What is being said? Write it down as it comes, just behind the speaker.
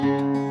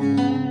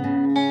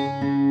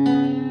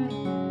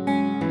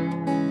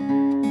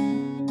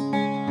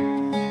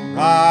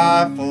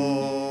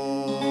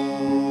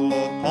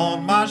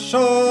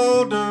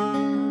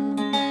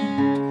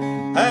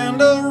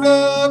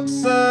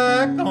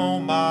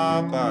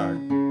my back.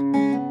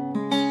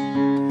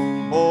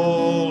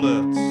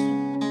 Bullets,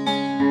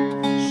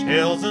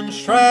 shells and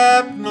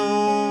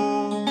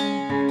shrapnel,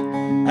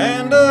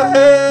 and a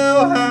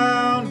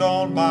hellhound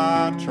on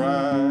my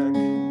track.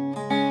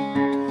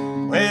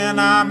 When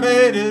I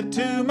made it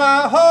to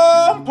my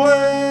home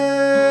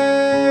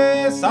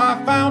place,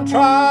 I found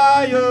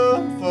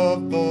triumph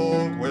of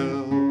the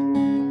will.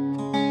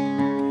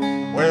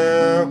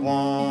 Where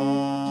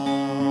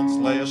once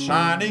lay a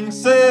shining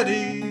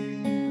city,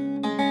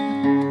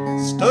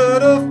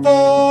 stood a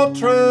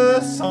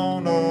fortress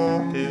on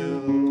a hill.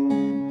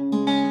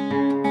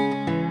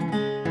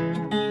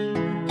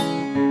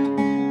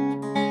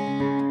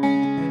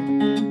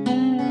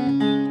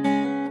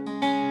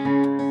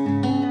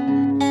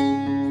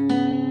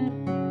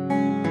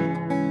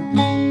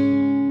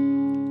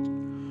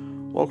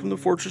 Welcome to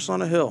Fortress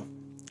on a Hill.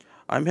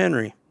 I'm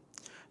Henry.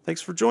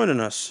 Thanks for joining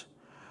us.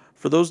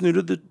 For those new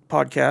to the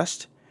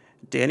podcast,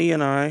 Danny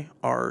and I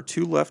are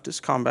two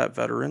leftist combat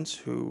veterans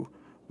who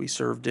we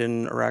served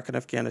in Iraq and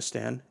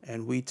Afghanistan,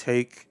 and we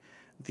take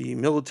the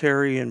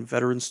military and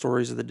veteran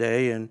stories of the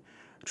day and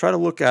try to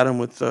look at them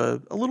with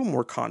a little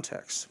more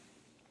context.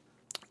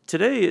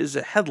 Today is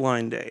a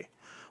headline day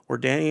where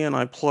Danny and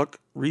I pluck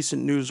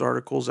recent news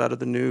articles out of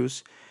the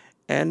news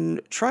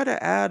and try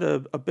to add a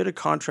bit of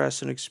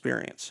contrast and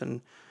experience.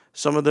 And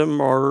some of them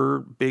are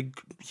big,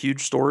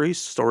 huge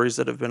stories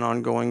that have been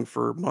ongoing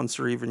for months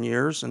or even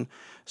years, and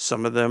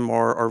some of them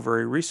are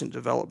very recent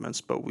developments,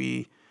 but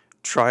we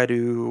try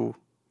to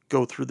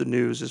go through the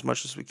news as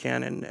much as we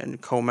can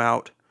and comb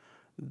out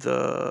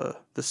the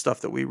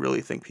stuff that we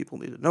really think people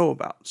need to know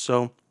about.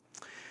 So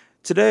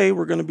today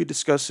we're going to be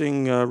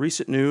discussing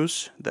recent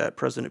news that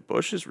President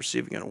Bush is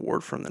receiving an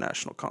award from the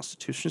National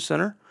Constitution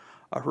Center,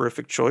 a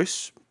horrific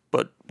choice,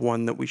 but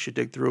one that we should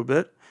dig through a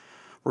bit.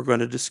 We're going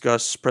to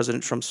discuss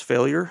President Trump's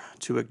failure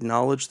to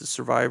acknowledge the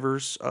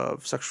survivors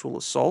of sexual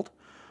assault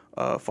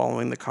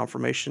following the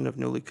confirmation of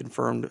newly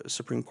confirmed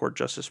Supreme Court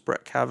Justice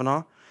Brett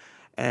Kavanaugh,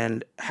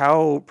 and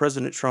how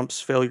President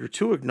Trump's failure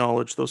to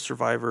acknowledge those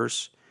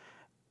survivors,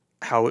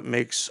 how it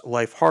makes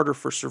life harder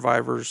for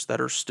survivors that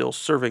are still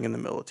serving in the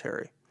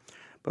military.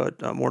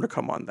 But more to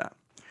come on that.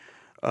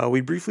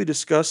 We briefly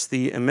discussed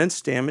the immense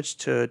damage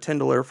to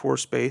Tyndall Air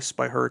Force Base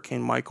by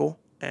Hurricane Michael,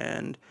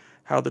 and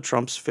how the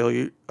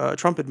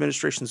Trump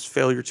administration's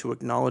failure to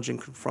acknowledge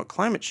and confront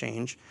climate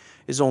change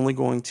is only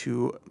going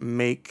to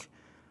make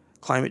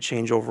climate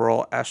change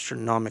overall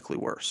astronomically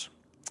worse.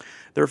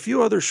 There are a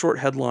few other short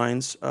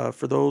headlines.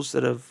 For those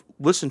that have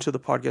listened to the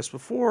podcast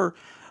before,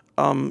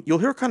 you'll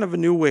hear kind of a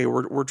new way.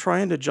 We're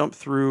trying to jump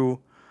through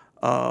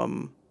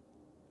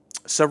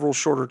several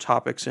shorter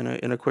topics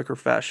in a quicker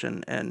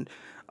fashion, and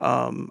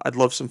I'd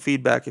love some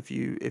feedback if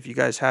you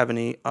guys have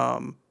any.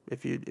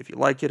 If you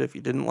like it, if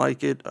you didn't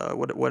like it,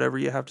 whatever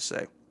you have to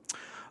say.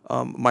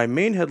 My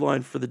main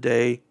headline for the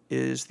day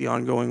is the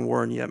ongoing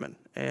war in Yemen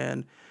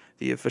and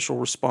the official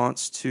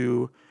response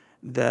to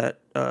that,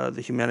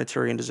 the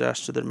humanitarian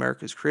disaster that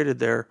America has created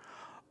there,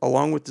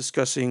 along with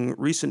discussing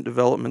recent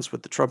developments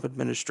with the Trump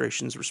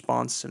administration's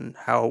response and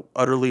how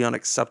utterly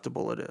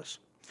unacceptable it is.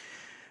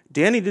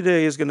 Danny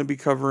today is going to be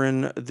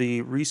covering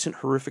the recent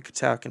horrific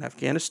attack in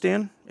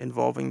Afghanistan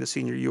involving the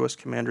senior U.S.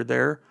 commander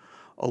there,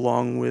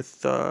 along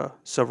with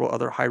several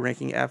other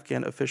high-ranking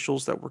Afghan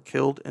officials that were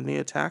killed in the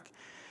attack,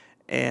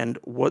 and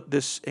what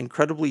this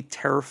incredibly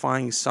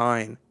terrifying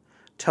sign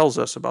tells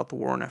us about the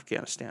war in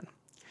Afghanistan.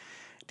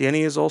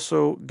 Danny is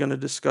also going to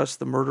discuss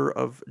the murder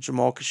of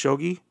Jamal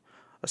Khashoggi,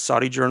 a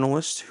Saudi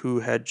journalist who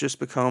had just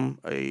become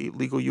a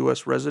legal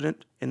U.S.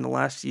 resident in the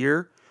last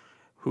year,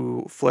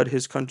 who fled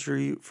his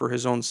country for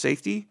his own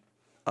safety,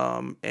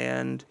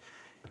 and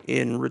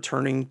in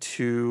returning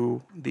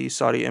to the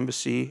Saudi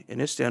embassy in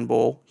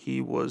Istanbul,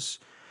 he was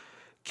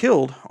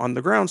killed on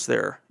the grounds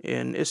there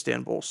in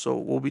Istanbul. So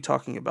we'll be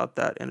talking about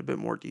that in a bit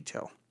more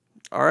detail.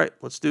 All right,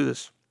 let's do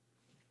this.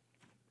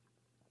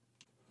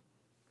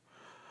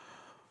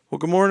 Well,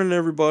 good morning,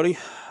 everybody.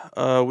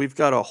 We've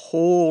got a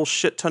whole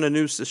shit ton of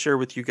news to share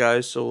with you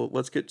guys, so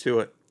let's get to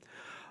it.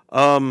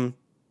 I'm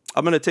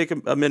going to take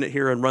a minute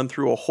here and run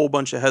through a whole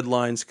bunch of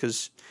headlines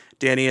because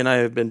Danny and I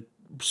have been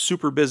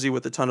super busy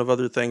with a ton of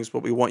other things,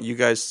 but we want you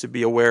guys to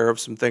be aware of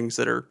some things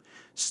that are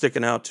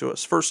sticking out to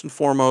us. First and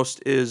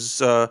foremost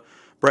is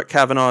Brett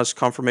Kavanaugh's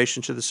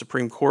confirmation to the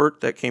Supreme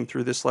Court that came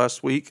through this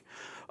last week.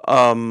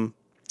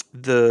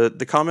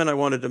 The comment I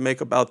wanted to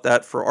make about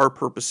that for our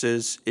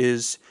purposes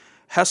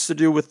has to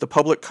do with the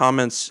public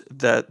comments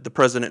that the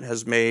president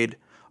has made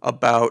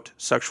about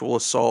sexual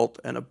assault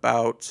and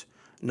about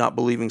not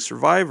believing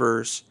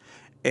survivors,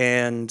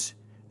 and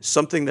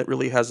something that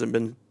really hasn't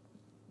been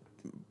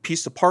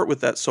pieced apart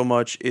with that so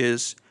much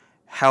is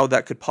how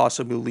that could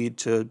possibly lead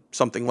to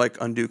something like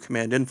undue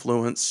command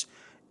influence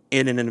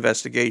in an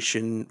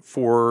investigation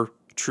for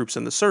troops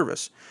in the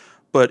service.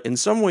 But in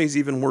some ways,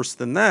 even worse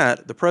than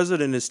that, the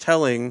president is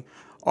telling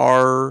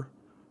our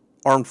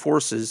armed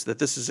forces that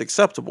this is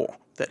acceptable,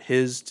 that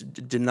his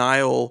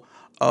denial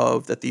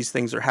of that these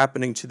things are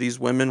happening to these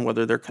women,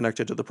 whether they're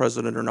connected to the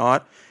president or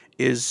not,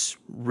 is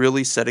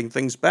really setting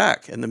things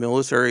back. And the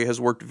military has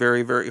worked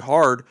very, very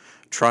hard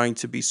trying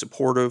to be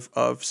supportive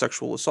of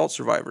sexual assault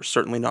survivors.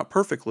 Certainly not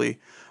perfectly,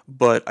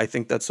 but I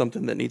think that's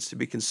something that needs to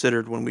be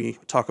considered when we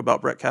talk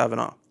about Brett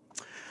Kavanaugh.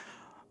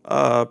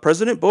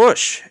 President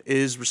Bush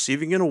is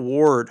receiving an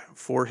award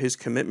for his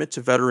commitment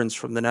to veterans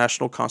from the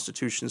National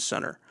Constitution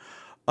Center.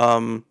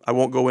 I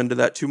won't go into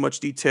that too much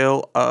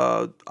detail.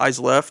 Eyes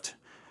Left,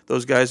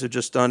 those guys have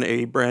just done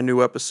a brand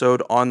new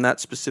episode on that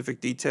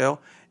specific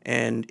detail,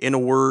 and in a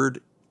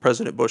word,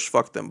 President Bush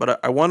fucked them.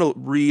 But I want to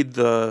read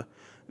the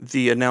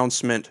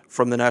announcement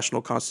from the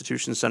National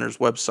Constitution Center's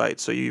website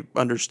so you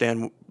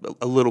understand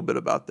a little bit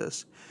about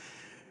this.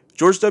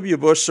 George W.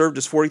 Bush served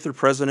as 43rd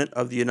President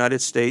of the United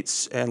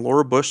States, and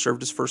Laura Bush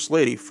served as First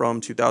Lady from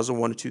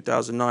 2001 to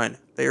 2009.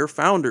 They are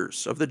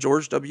founders of the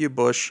George W.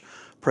 Bush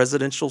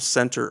Presidential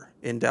Center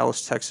in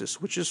Dallas,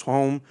 Texas, which is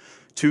home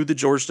to the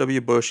George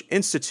W. Bush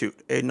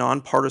Institute, a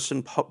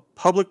nonpartisan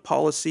public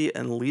policy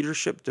and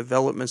leadership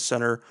development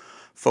center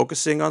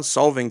focusing on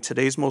solving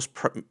today's most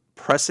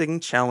pressing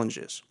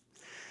challenges.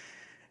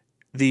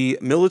 The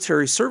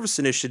Military Service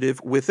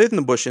Initiative within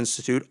the Bush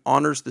Institute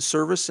honors the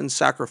service and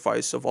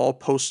sacrifice of all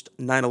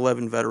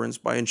post-9/11 veterans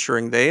by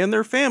ensuring they and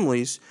their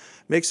families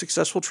make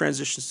successful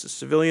transitions to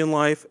civilian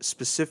life,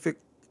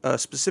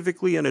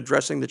 specifically in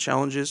addressing the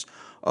challenges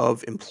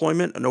of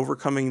employment and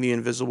overcoming the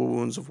invisible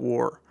wounds of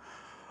war.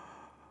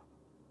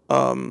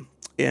 And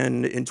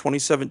in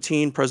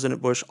 2017,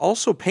 President Bush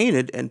also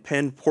painted and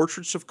penned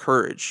Portraits of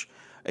Courage,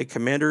 a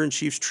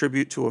Commander-in-Chief's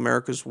tribute to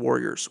America's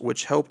warriors,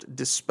 which helped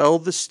dispel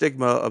the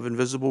stigma of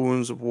invisible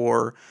wounds of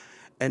war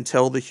and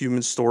tell the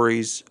human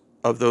stories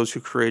of those who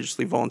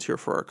courageously volunteer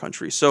for our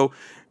country. So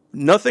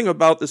nothing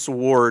about this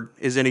award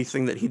is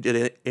anything that he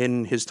did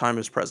in his time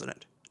as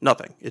president.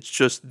 Nothing. It's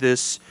just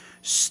this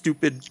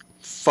stupid,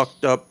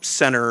 fucked up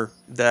center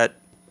that,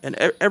 and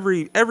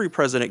every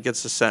president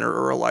gets a center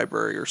or a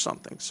library or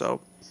something.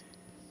 So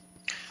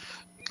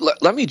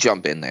let me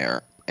jump in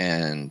there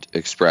and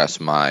express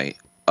my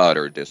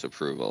utter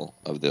disapproval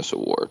of this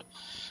award.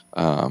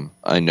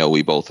 I know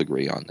we both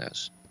agree on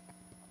this.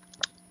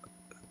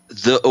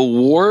 The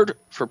award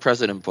for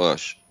President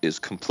Bush is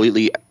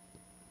completely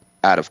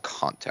out of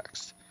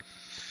context.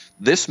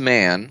 This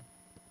man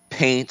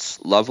paints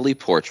lovely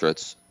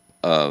portraits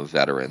of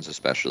veterans,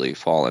 especially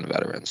fallen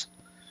veterans.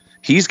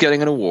 He's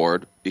getting an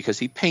award because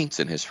he paints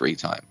in his free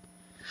time.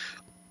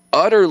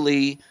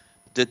 Utterly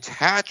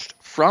detached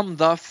from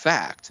the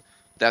fact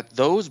that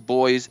those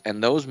boys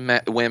and those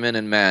women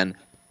and men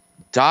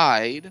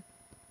died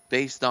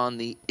based on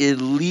the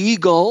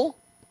illegal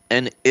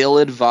and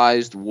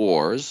ill-advised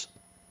wars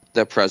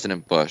that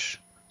President Bush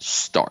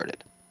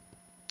started.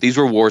 These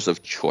were wars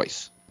of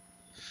choice.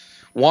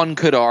 One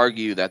could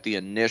argue that the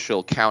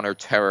initial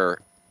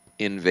counter-terror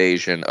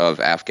invasion of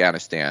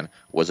Afghanistan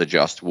was a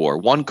just war.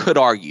 One could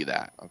argue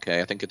that. Okay,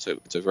 I think it's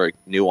a very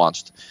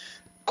nuanced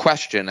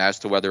question as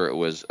to whether it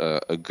was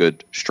a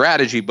good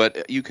strategy,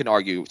 but you can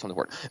argue something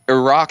important.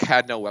 Iraq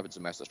had no weapons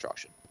of mass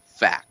destruction.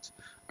 Fact.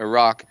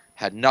 Iraq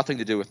had nothing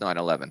to do with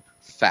 9/11.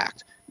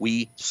 Fact.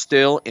 We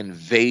still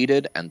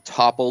invaded and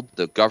toppled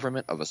the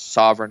government of a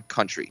sovereign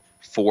country.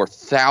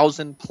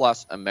 4,000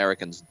 plus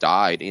Americans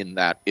died in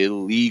that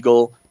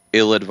illegal,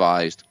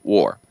 ill-advised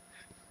war.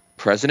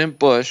 President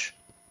Bush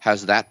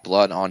has that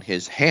blood on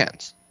his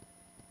hands.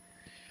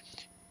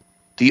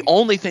 The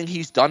only thing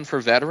he's done for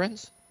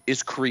veterans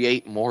is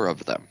create more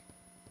of them.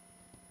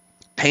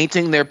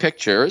 Painting their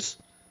pictures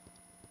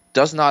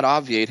does not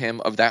obviate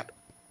him of that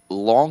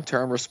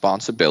long-term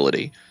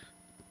responsibility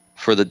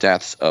for the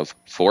deaths of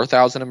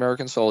 4,000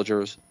 American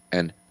soldiers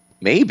and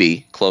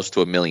maybe close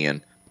to 1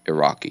 million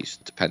Iraqis,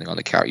 depending on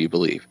the count you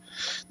believe.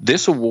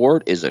 This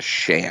award is a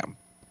sham.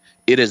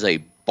 It is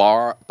a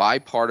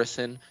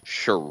bipartisan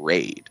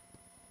charade.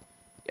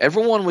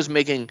 Everyone was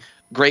making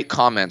great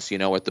comments, at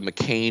the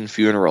McCain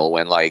funeral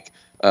when,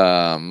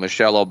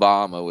 Michelle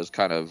Obama was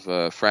kind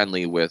of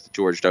friendly with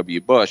George W.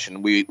 Bush,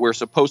 and we're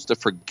supposed to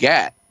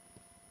forget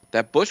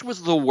that Bush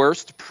was the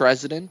worst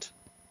president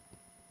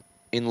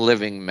in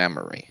living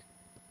memory.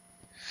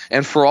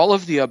 And for all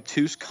of the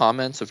obtuse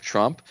comments of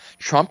Trump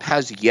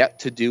has yet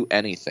to do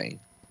anything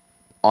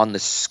on the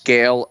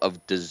scale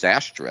of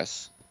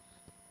disastrous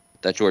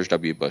that George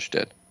W. Bush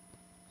did.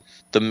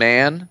 The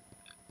man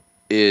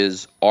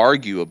is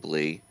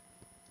arguably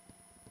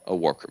a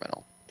war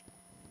criminal.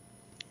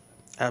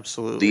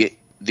 Absolutely.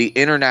 The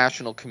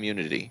international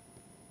community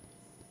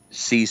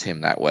sees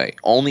him that way.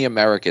 Only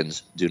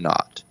Americans do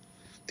not.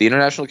 The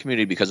international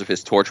community, because of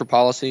his torture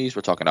policies,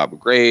 we're talking Abu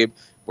Ghraib,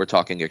 we're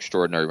talking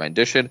extraordinary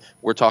rendition,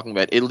 we're talking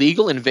about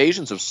illegal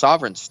invasions of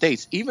sovereign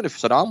states. Even if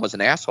Saddam was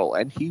an asshole,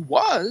 and he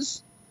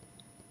was,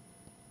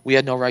 we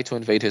had no right to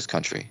invade his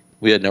country.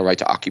 We had no right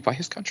to occupy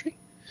his country.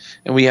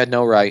 And we had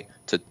no right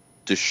to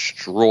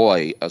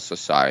destroy a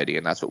society,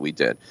 and that's what we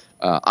did.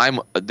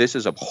 This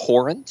is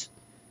abhorrent,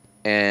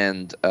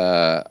 and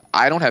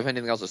I don't have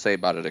anything else to say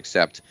about it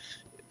except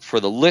for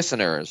the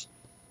listeners,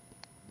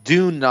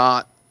 do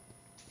not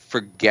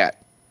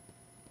forget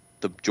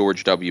the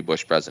George W.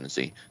 Bush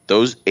presidency.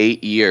 Those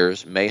 8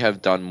 years may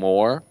have done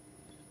more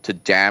to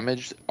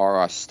damage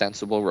our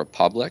ostensible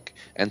republic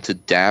and to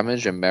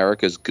damage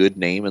America's good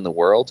name in the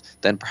world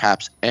than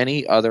perhaps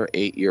any other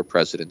 8-year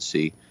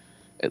presidency,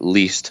 at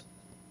least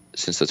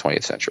since the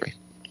 20th century.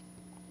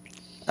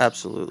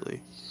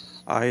 Absolutely.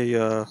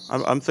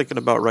 I'm thinking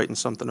about writing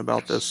something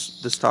about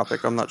this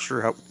topic. I'm not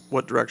sure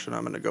what direction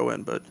I'm going to go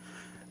in, but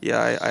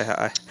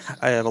yeah,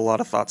 I have a lot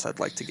of thoughts I'd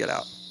like to get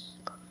out.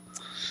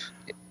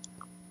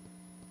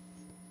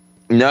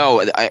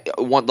 No,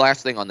 one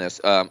last thing on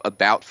this.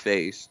 About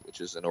Face, which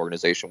is an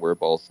organization we're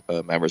both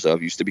members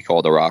of, used to be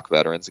called Iraq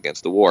Veterans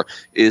Against the War,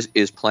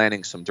 is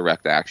planning some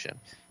direct action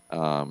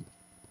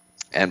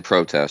and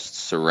protests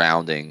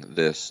surrounding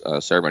this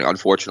ceremony.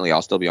 Unfortunately,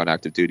 I'll still be on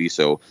active duty,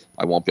 so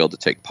I won't be able to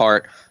take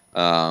part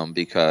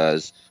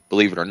because,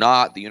 believe it or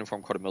not, the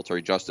Uniform Code of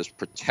Military Justice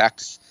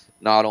protects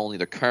not only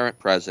the current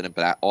president,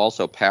 but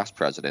also past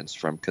presidents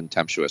from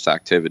contemptuous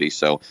activity.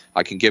 So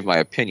I can give my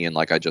opinion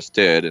like I just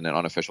did in an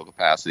unofficial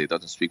capacity. It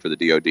doesn't speak for the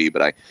DOD,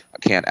 but I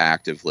can't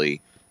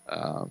actively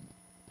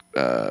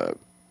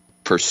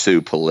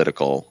pursue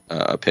political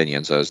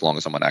opinions as long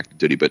as I'm on active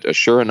duty. But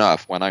sure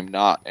enough, when I'm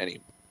not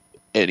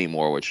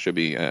anymore, which should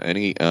be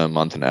any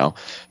month now,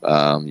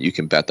 you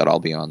can bet that I'll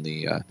be on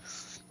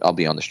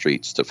the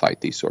streets to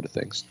fight these sort of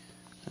things.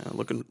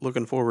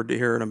 Looking forward to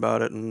hearing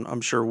about it, and I'm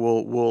sure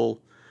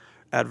we'll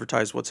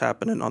advertise what's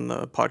happening on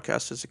the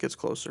podcast as it gets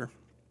closer.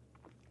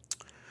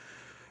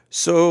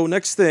 So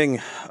next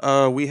thing,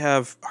 we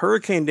have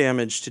hurricane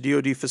damage to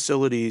DoD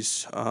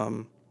facilities.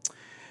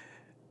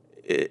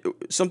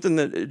 Something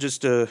that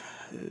just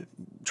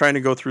trying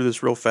to go through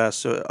this real fast.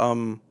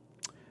 So,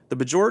 the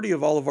majority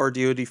of all of our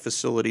DoD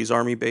facilities,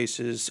 Army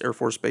bases, Air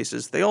Force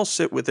bases, they all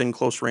sit within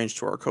close range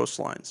to our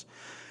coastlines.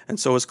 And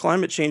so as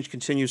climate change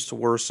continues to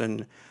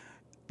worsen,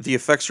 the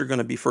effects are going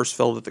to be first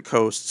felt at the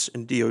coasts,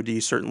 and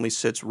DoD certainly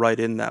sits right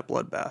in that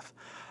bloodbath.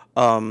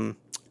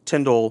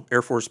 Tyndall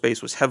Air Force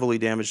Base was heavily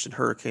damaged in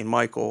Hurricane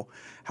Michael.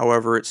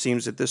 However, it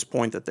seems at this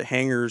point that the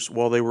hangars,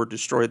 while they were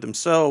destroyed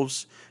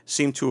themselves,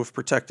 seem to have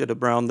protected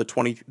around there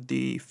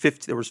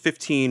was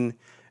 15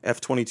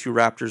 F-22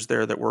 Raptors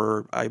there that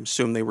were, I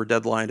assume they were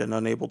deadlined and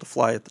unable to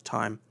fly at the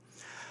time.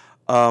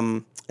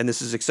 And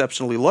this is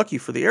exceptionally lucky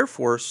for the Air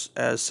Force,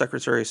 as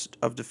Secretary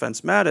of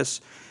Defense Mattis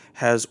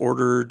has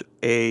ordered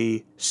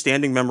a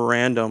standing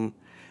memorandum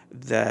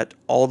that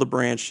all the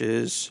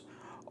branches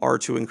are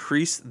to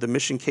increase the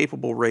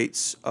mission-capable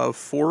rates of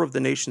 4 of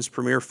the nation's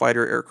premier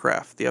fighter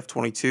aircraft, the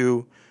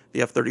F-22,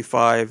 the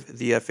F-35,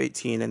 the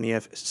F-18, and the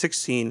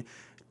F-16,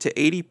 to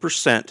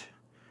 80%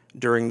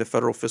 during the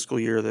federal fiscal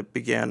year that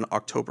began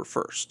October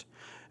 1st.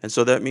 And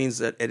so that means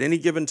that at any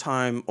given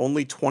time,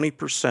 only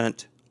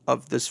 20%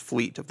 of this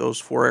fleet, of those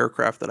 4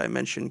 aircraft that I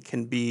mentioned,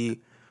 can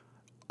be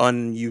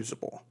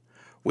unusable,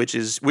 which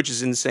is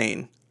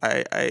insane.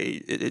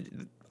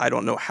 I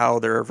don't know how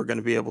they're ever going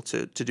to be able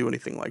to do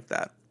anything like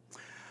that.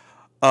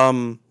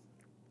 And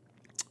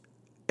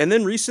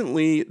then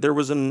recently there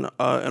was an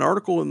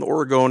article in the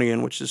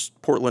Oregonian, which is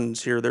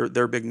Portland's here,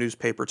 their big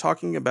newspaper,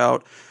 talking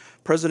about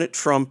President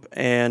Trump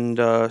and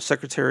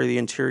Secretary of the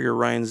Interior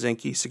Ryan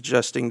Zinke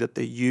suggesting that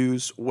they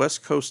use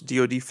West Coast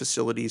DoD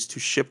facilities to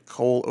ship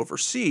coal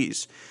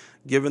overseas,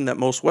 given that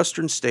most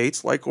western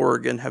states, like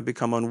Oregon, have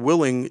become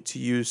unwilling to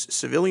use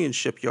civilian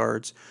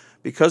shipyards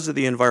because of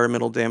the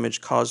environmental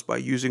damage caused by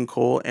using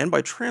coal and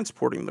by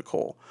transporting the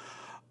coal.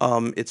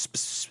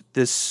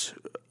 This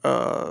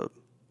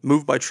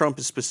move by Trump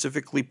is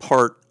specifically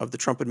part of the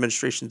Trump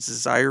administration's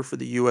desire for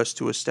the U.S.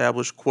 to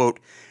establish, quote,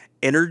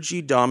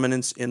 energy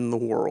dominance in the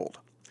world.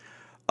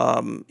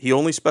 He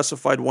only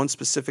specified one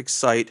specific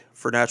site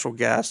for natural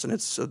gas, and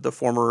it's the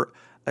former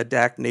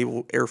Adak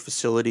Naval Air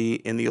Facility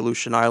in the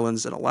Aleutian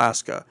Islands in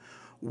Alaska,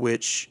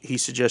 which he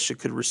suggested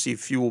could receive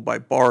fuel by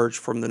barge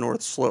from the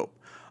North Slope.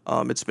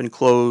 It's been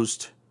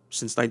closed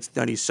since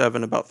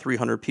 1997. About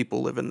 300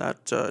 people live in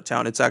that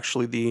town. It's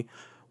actually the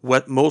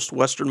most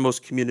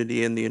westernmost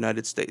community in the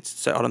United States.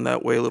 It's out on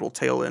that way, little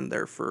tail end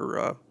there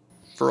for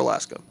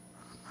Alaska.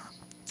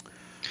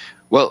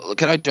 Well,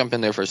 can I jump in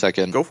there for a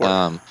second? Go for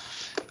it.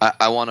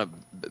 I want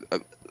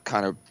to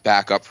kind of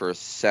back up for a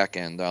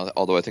second,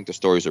 although I think the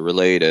stories are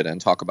related,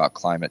 and talk about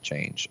climate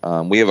change.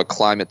 We have a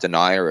climate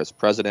denier as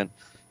president.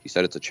 He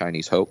said it's a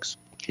Chinese hoax.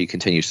 He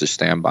continues to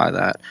stand by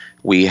that.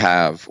 We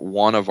have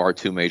one of our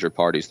 2 major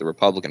parties, the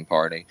Republican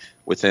Party,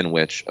 within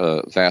which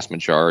a vast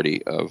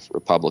majority of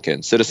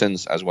Republican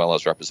citizens, as well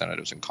as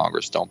representatives in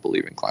Congress, don't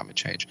believe in climate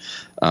change.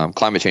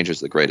 Climate change is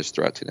the greatest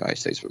threat to the United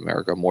States of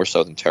America, more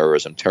so than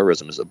terrorism.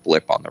 Terrorism is a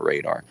blip on the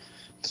radar.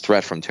 The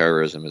threat from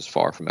terrorism is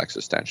far from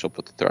existential,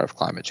 but the threat of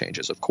climate change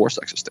is, of course,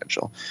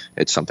 existential.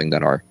 It's something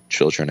that our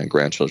children and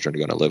grandchildren are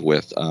going to live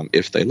with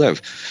if they live.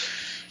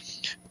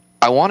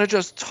 I want to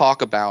just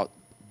talk about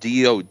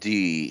DOD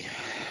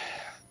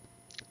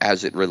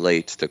as it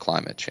relates to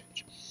climate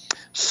change.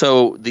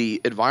 So the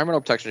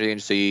Environmental Protection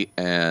Agency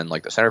and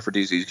like the Center for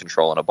Disease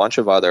Control and a bunch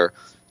of other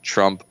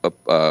Trump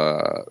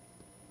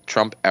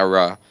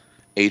era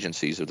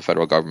agencies of the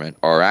federal government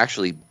are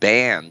actually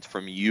banned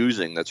from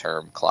using the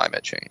term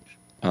climate change,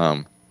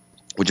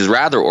 which is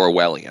rather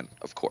Orwellian,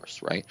 of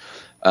course, right?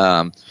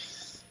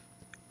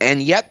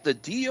 And yet the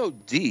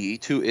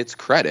DoD, to its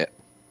credit,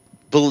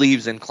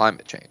 believes in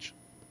climate change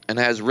and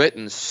has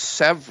written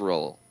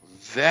several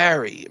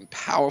very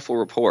powerful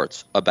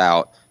reports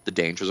about the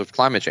dangers of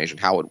climate change and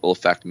how it will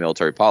affect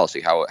military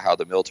policy, how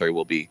the military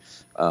will be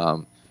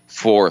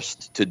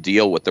forced to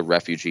deal with the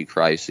refugee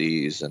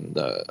crises and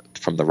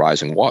from the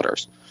rising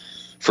waters.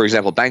 For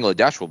example,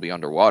 Bangladesh will be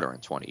underwater in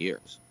 20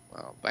 years.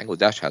 Well,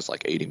 Bangladesh has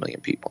like 80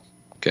 million people.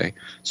 Okay,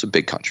 it's a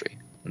big country,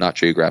 not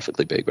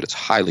geographically big, but it's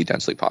highly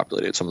densely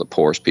populated. It's some of the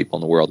poorest people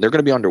in the world. They're going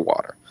to be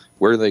underwater.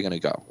 Where are they going to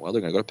go? Well,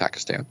 they're going to go to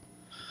Pakistan.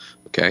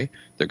 Okay,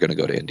 they're going to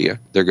go to India.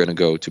 They're going to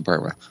go to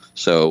Burma.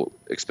 So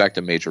expect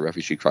a major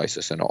refugee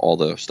crisis and all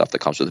the stuff that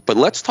comes with it. But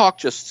let's talk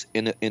just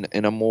in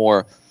a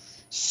more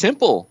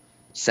simple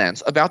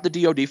sense about the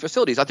DoD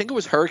facilities. I think it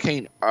was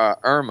Hurricane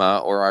Irma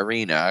or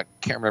Irina, I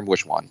can't remember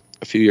which one,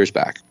 a few years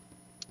back.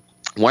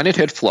 When it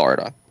hit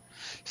Florida,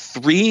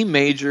 3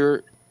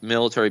 major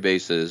military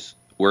bases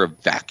were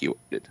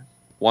evacuated.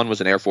 One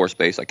was an Air Force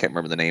base I can't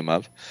remember the name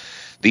of.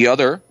 The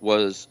other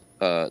was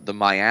the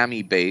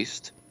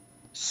Miami-based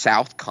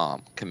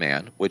Southcom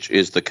Command, which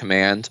is the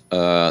command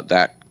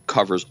that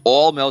covers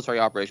all military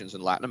operations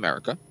in Latin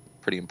America.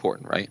 Pretty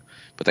important, right?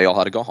 But they all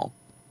had to go home.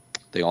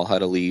 They all had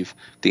to leave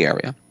the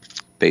area,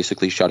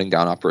 basically shutting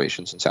down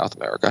operations in South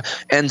America.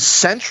 And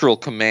Central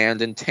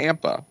Command in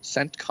Tampa,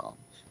 CENTCOM,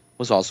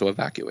 was also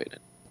evacuated.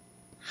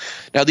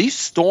 Now, these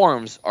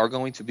storms are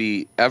going to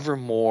be ever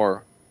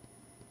more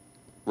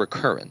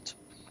recurrent.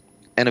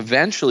 And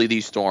eventually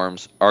these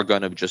storms are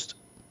going to just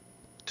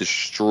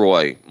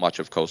destroy much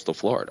of coastal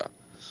Florida.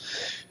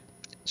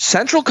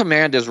 Central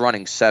Command is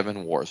running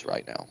 7 wars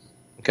right now,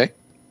 okay?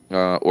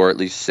 Or at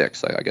least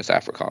 6. I guess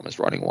AFRICOM is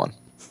running one.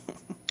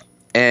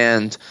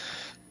 And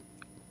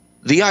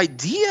the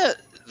idea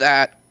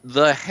that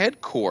the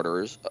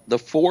headquarters, the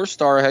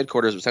 4-star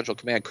headquarters of Central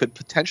Command could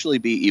potentially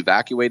be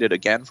evacuated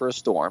again for a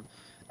storm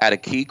at a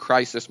key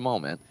crisis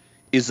moment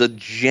is a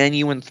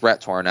genuine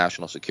threat to our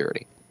national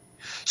security.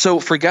 So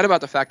forget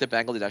about the fact that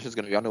Bangladesh is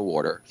going to be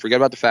underwater. Forget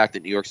about the fact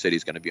that New York City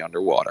is going to be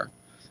underwater.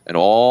 And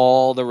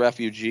all the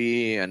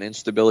refugee and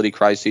instability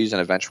crises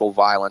and eventual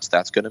violence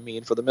that's going to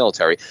mean for the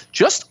military.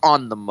 Just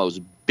on the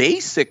most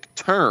basic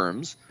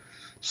terms,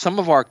 some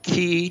of our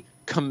key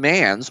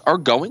commands are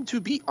going to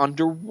be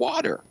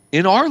underwater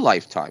in our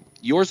lifetime,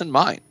 yours and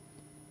mine.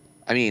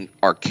 I mean,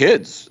 our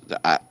kids,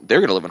 they're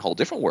going to live in a whole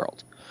different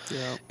world.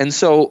 Yeah. And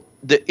so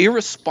the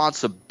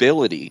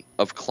irresponsibility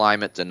of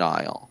climate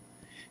denial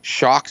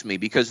shocks me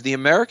because the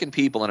American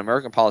people and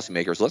American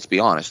policymakers, let's be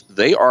honest,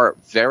 they are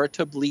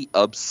veritably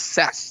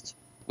obsessed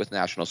with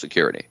national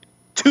security.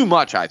 Too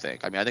much, I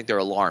think. I mean, I think they're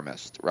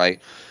alarmist, right?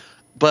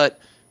 But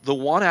the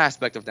one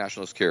aspect of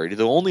national security,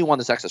 the only one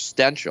that's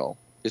existential,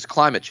 is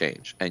climate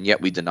change, and yet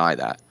we deny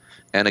that.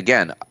 And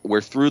again,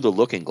 we're through the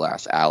looking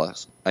glass,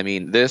 Alice. I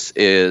mean, this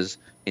is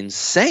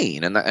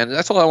insane, and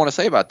that's all I want to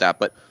say about that.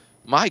 But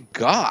my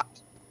God,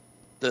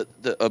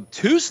 the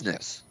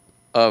obtuseness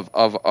of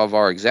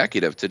our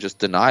executive to just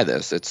deny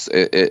this,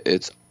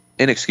 it's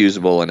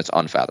inexcusable and it's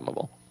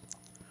unfathomable.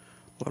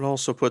 Well, it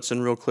also puts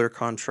in real clear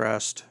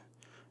contrast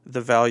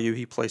the value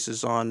he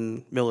places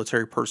on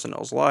military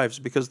personnel's lives,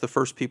 because the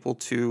first people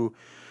to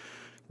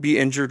be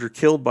injured or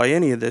killed by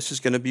any of this is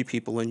going to be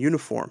people in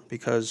uniform,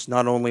 because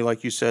not only,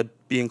 like you said,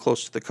 being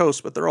close to the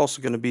coast, but they're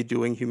also going to be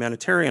doing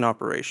humanitarian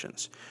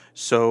operations.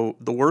 So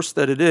the worse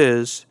that it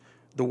is,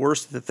 the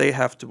worse that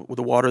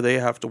the water they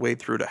have to wade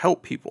through to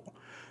help people.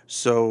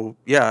 So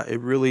yeah,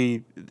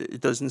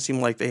 it doesn't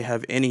seem like they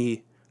have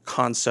any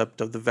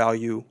concept of the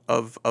value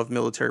of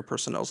military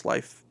personnel's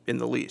life in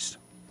the least.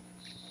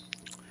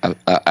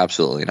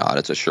 Absolutely not.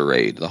 It's a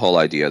charade. The whole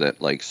idea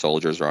that like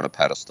soldiers are on a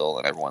pedestal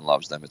and everyone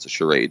loves them, it's a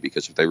charade,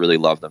 because if they really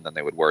love them, then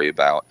they would worry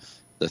about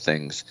the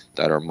things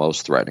that are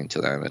most threatening to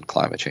them, and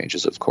climate change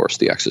is, of course,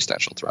 the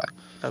existential threat.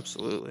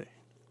 Absolutely.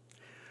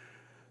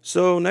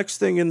 So next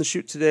thing in the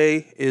shoot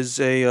today is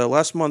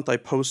last month I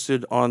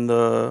posted on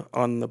the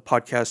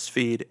podcast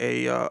feed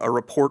a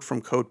report from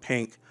Code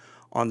Pink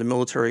on the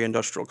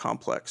military-industrial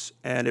complex,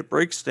 and it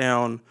breaks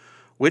down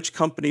which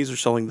companies are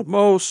selling the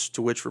most,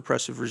 to which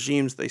repressive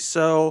regimes they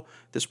sell.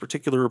 This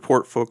particular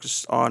report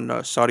focused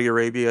on Saudi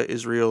Arabia,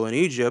 Israel, and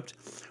Egypt,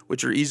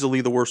 which are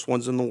easily the worst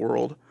ones in the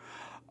world.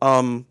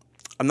 I'm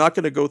not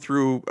going to go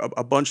through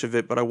a bunch of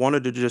it, but I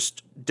wanted to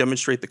just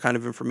demonstrate the kind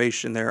of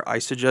information there. I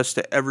suggest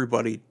to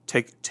everybody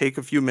take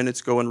a few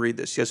minutes, go and read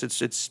this. Yes,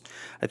 it's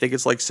I think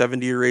it's like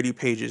 70 or 80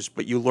 pages,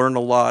 but you learn a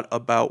lot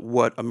about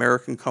what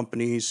American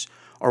companies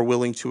are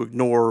willing to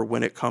ignore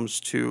when it comes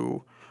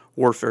to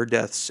warfare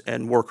deaths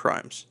and war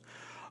crimes.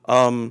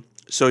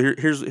 So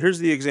here's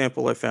the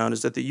example I found,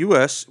 is that the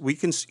U.S., we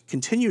can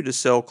continue to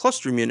sell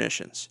cluster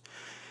munitions.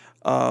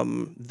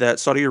 That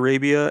Saudi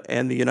Arabia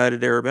and the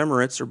United Arab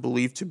Emirates are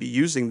believed to be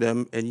using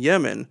them in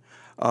Yemen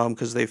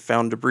because they've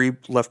found debris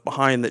left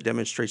behind that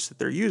demonstrates that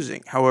they're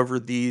using. However,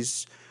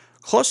 these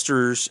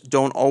Clusters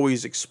don't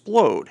always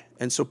explode,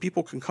 and so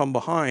people can come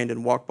behind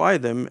and walk by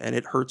them, and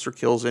it hurts or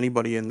kills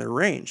anybody in their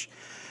range.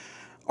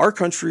 Our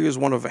country is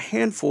one of a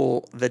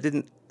handful that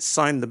didn't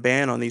sign the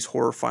ban on these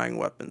horrifying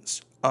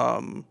weapons.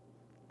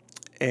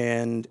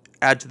 And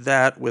add to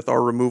that, with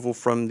our removal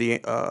from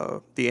the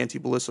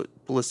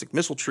anti-ballistic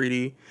missile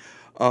treaty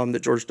that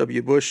George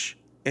W. Bush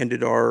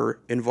ended our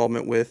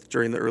involvement with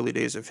during the early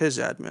days of his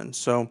admin.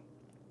 So,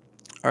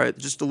 all right,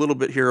 just a little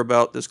bit here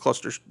about this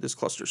cluster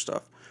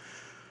stuff.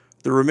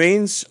 The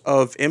remains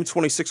of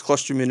M26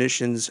 cluster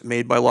munitions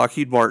made by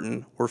Lockheed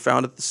Martin were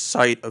found at the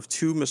site of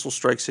 2 missile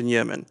strikes in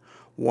Yemen,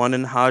 one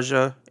in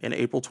Hajjah in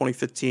April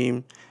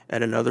 2015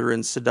 and another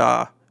in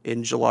Sadah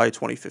in July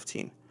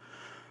 2015.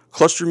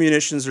 Cluster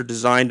munitions are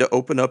designed to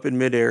open up in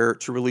midair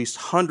to release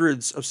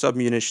hundreds of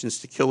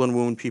submunitions to kill and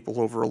wound people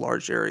over a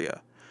large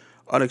area.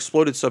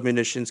 Unexploded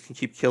submunitions can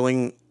keep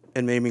killing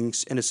and maiming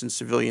innocent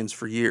civilians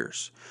for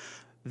years.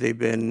 They've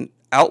been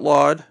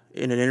outlawed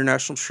in an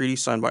international treaty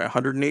signed by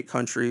 108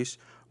 countries,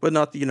 but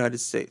not the United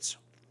States.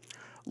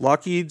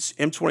 Lockheed's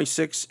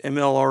M26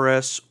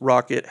 MLRS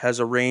rocket has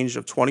a range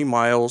of 20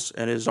 miles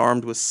and is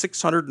armed with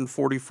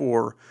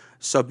 644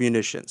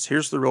 submunitions.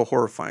 Here's the real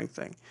horrifying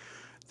thing.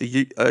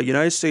 The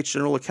United States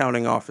General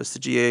Accounting Office, the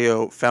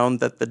GAO, found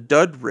that the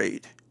dud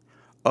rate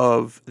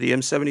of the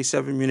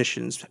M77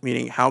 munitions,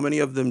 meaning how many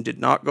of them did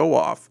not go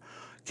off,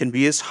 can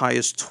be as high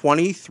as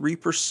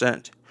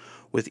 23%,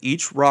 with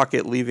each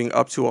rocket leaving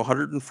up to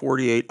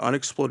 148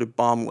 unexploded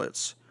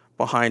bomblets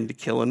behind to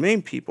kill and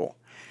maim people.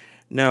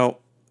 Now,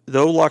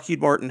 though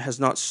Lockheed Martin has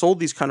not sold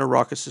these kind of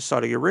rockets to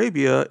Saudi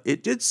Arabia,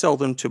 it did sell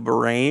them to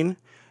Bahrain,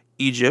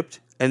 Egypt,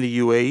 and the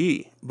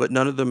UAE, but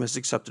none of them has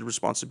accepted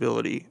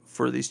responsibility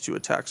for these 2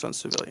 attacks on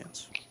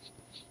civilians.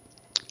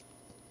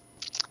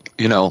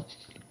 You know,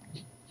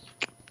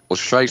 what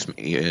strikes me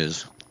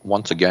is,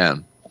 once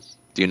again,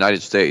 the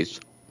United States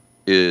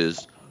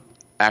is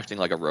acting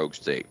like a rogue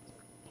state.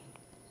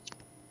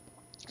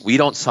 We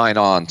don't sign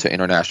on to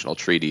international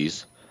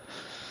treaties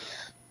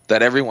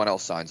that everyone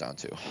else signs on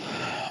to.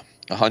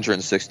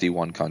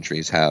 161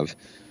 countries have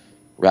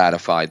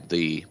ratified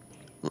the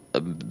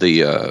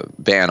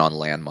ban on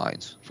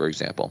landmines, for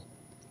example.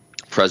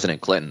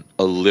 President Clinton,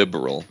 a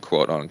liberal,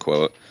 quote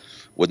unquote,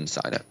 wouldn't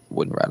sign it,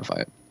 wouldn't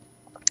ratify it.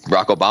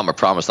 Barack Obama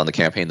promised on the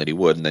campaign that he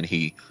would, and then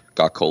he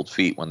got cold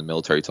feet when the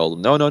military told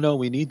him, no,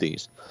 we need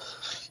these.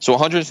 So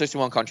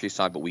 161 countries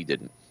signed, but we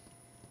didn't.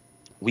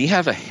 We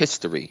have a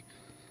history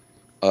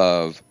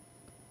of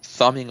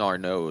thumbing our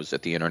nose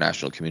at the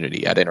international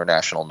community, at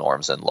international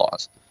norms and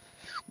laws.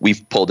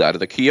 We've pulled out of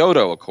the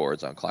Kyoto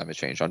Accords on climate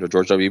change under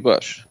George W.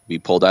 Bush. We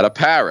pulled out of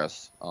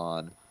Paris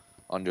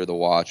under the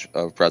watch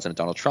of President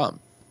Donald Trump.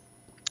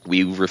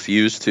 We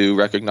refused to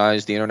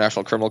recognize the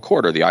International Criminal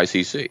Court, or the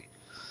ICC.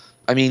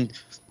 I mean,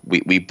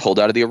 we pulled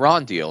out of the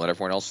Iran deal, and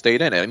everyone else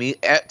stayed in it. I mean,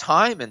 at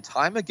time and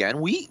time again,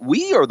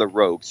 we are the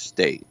rogue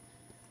state.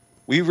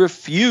 We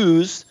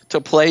refuse to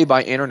play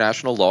by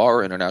international law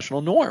or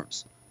international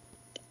norms.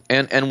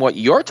 And what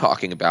you're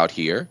talking about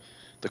here,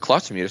 the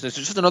cluster munitions,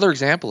 is just another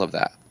example of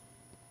that.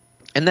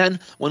 And then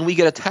when we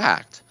get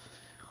attacked,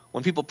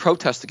 when people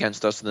protest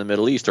against us in the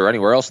Middle East or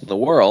anywhere else in the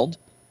world,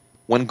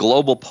 when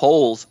global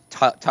polls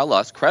tell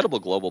us, credible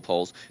global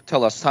polls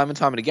tell us time and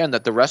time and again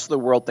that the rest of the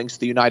world thinks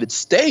the United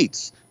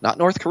States, not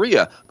North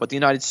Korea, but the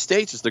United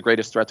States is the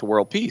greatest threat to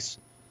world peace,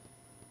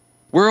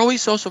 we're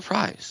always so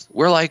surprised.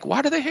 We're like,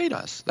 why do they hate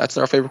us? That's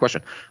our favorite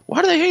question.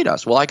 Why do they hate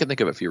us? Well, I can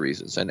think of a few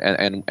reasons.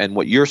 And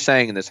what you're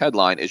saying in this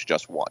headline is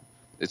just one.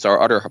 It's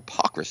our utter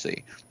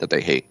hypocrisy that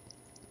they hate.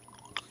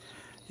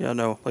 Yeah,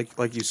 no,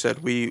 like you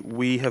said,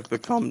 we have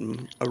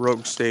become a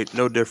rogue state,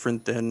 no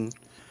different than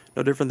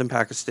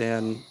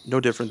Pakistan, no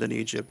different than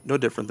Egypt, no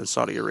different than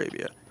Saudi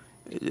Arabia.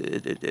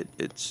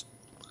 It's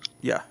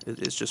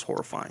just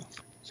horrifying.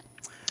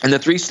 And the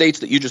 3 states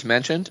that you just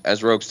mentioned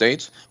as rogue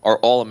states are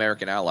all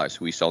American allies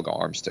who we sell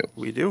arms to.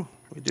 We do.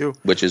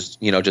 Which is,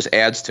 just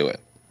adds to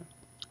it.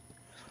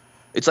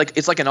 It's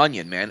like an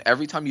onion, man.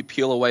 Every time you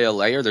peel away a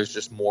layer, there's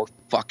just more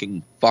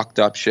fucking fucked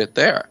up shit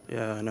there.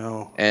 Yeah, I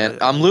know.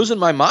 And I'm losing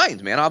my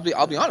mind, man. I'll be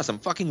honest. I'm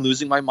fucking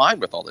losing my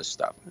mind with all this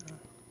stuff.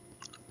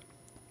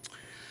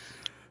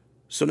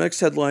 So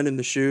next headline in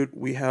the shoot,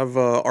 we have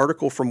an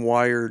article from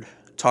Wired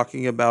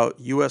talking about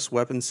U.S.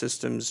 weapon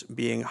systems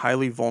being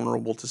highly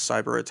vulnerable to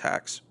cyber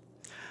attacks.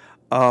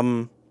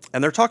 And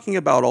they're talking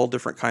about all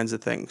different kinds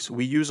of things.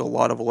 We use a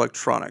lot of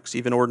electronics,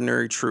 even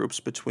ordinary troops,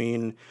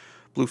 between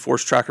Blue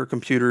Force tracker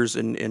computers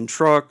in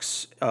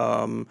trucks,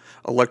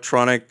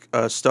 electronic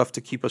stuff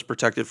to keep us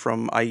protected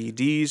from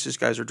IEDs as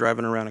guys are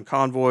driving around in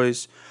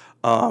convoys.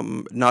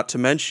 Not to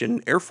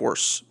mention Air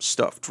Force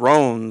stuff,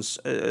 drones.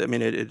 I mean,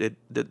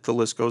 the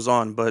list goes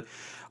on. But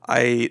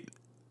I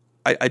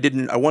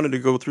wanted to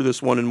go through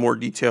this one in more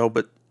detail,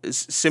 but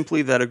it's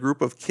simply that a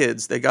group of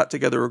kids,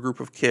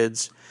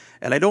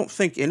 and I don't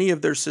think any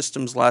of their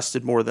systems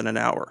lasted more than an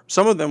hour.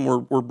 Some of them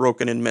were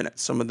broken in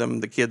minutes. Some of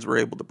them, the kids were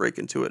able to break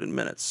into it in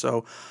minutes.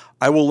 So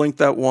I will link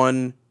that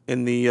one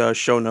in the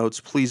show notes.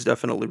 Please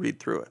definitely read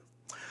through it.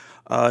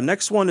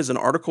 Next one is an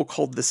article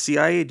called "The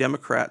CIA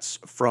Democrats"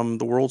 from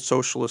the World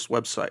Socialist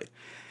website.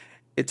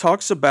 It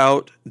talks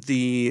about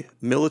the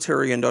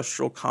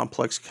military-industrial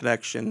complex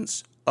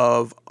connections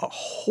of a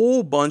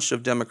whole bunch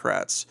of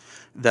Democrats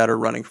that are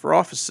running for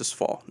office this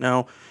fall.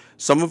 Now,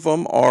 some of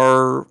them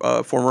are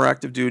former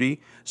active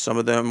duty. Some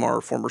of them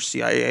are former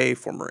CIA,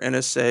 former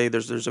NSA.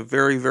 There's a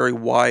very, very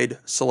wide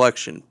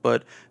selection,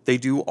 but they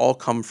do all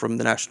come from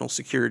the national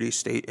security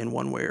state in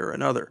one way or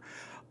another.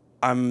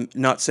 I'm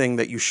not saying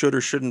that you should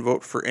or shouldn't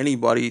vote for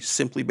anybody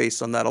simply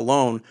based on that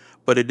alone,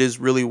 but it is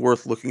really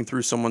worth looking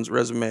through someone's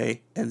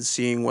resume and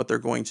seeing what they're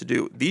going to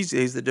do. These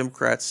days, the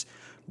Democrats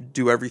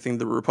do everything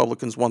the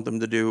Republicans want them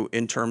to do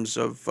in terms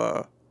of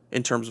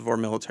our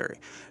military.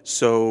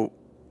 So,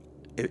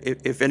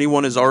 if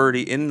anyone is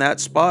already in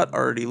that spot,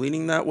 already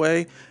leaning that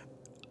way,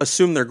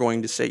 assume they're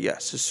going to say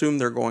yes. Assume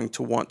they're going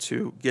to want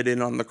to get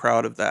in on the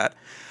crowd of that.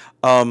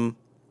 And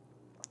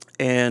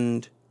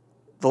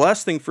the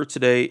last thing for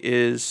today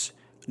is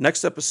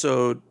next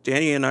episode,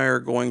 Danny and I are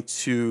going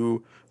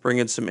to bring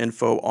in some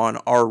info on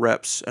our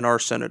reps and our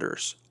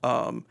senators.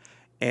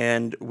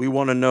 And we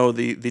want to know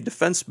the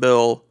defense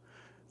bill,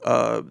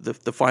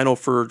 the final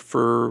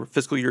for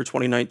fiscal year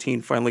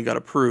 2019 finally got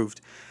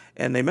approved.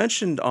 And they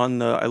mentioned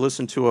I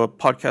listened to a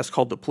podcast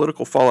called The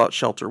Political Fallout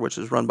Shelter, which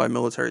is run by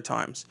Military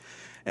Times.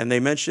 And they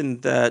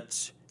mentioned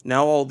that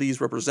now all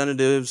these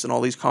representatives and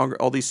all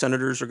these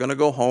senators are going to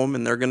go home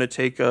and they're going to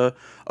take a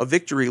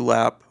victory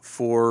lap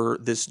for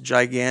this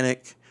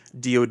gigantic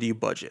DoD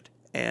budget.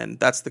 And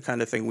that's the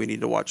kind of thing we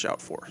need to watch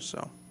out for.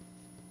 So,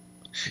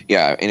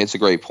 yeah, and it's a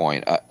great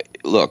point.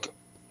 Look,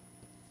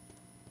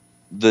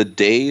 the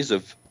days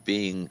of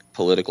being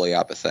politically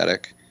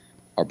apathetic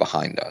are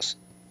behind us.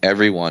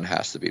 Everyone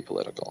has to be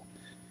political.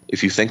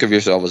 If you think of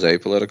yourself as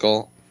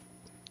apolitical,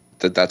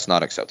 that's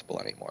not acceptable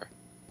anymore.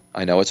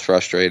 I know it's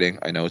frustrating.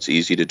 I know it's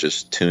easy to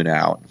just tune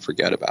out and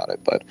forget about it,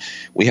 but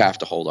we have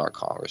to hold our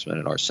congressmen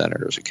and our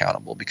senators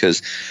accountable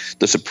because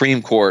the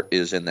Supreme Court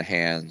is in the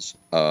hands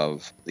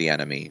of the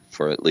enemy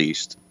for at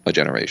least a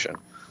generation.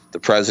 The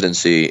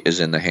presidency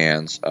is in the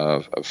hands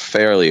of a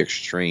fairly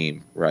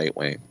extreme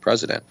right-wing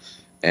president,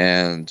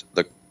 and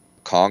the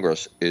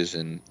Congress is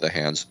in the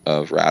hands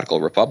of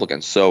radical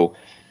Republicans. So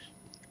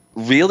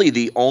really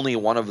the only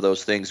one of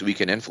those things we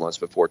can influence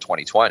before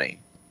 2020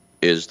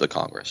 is the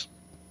Congress.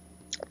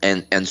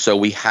 And so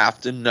we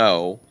have to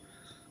know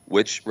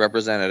which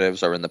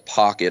representatives are in the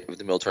pocket of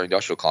the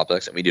military-industrial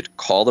complex, and we need to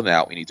call them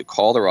out. We need to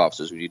call their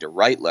offices. We need to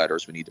write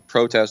letters. We need to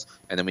protest,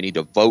 and then we need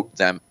to vote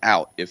them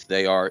out if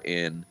they are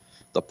in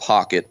the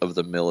pocket of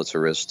the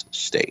militarist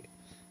state.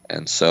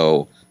 And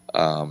so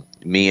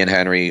me and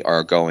Henry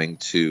are going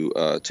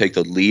to take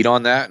the lead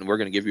on that, and we're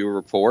going to give you a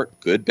report,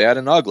 good, bad,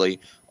 and ugly,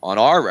 on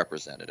our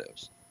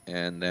representatives,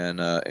 and then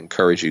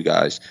encourage you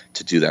guys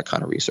to do that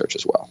kind of research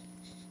as well.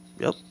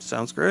 Yep,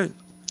 sounds great.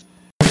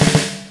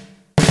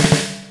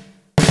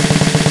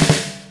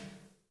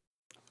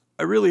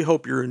 I really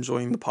hope you're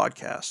enjoying the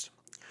podcast.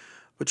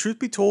 But truth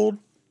be told,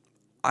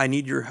 I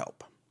need your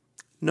help.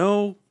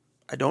 No,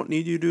 I don't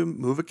need you to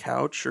move a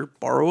couch or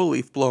borrow a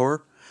leaf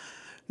blower.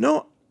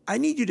 No, I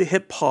need you to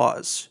hit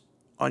pause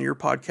on your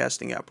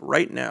podcasting app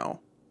right now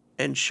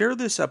and share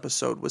this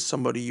episode with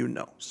somebody you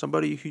know,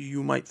 somebody who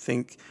you might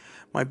think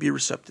might be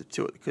receptive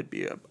to it. It could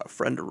be a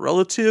friend or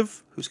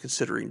relative who's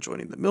considering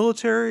joining the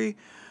military,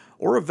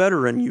 or a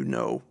veteran you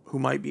know who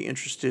might be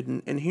interested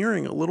in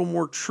hearing a little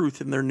more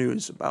truth in their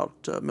news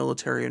about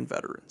military and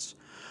veterans.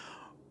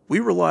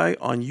 We rely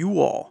on you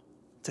all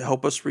to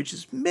help us reach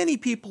as many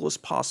people as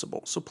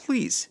possible. So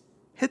please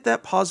hit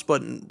that pause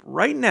button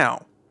right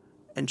now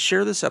and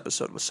share this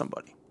episode with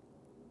somebody.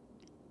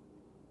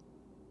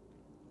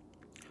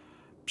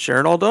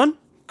 Sharing all done?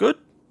 Good?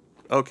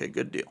 Okay,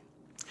 good deal.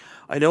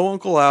 I know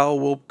Uncle Al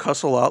will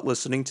cuss a lot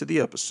listening to the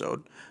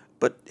episode,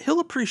 but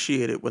he'll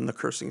appreciate it when the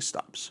cursing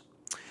stops.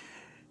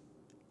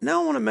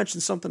 Now I want to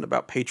mention something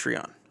about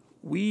Patreon.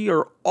 We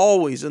are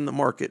always in the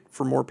market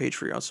for more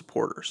Patreon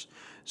supporters.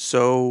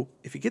 So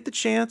if you get the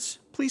chance,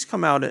 please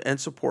come out and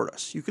support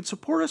us. You can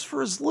support us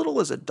for as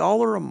little as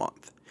 $1 a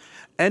month.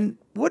 And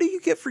what do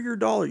you get for your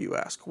dollar, you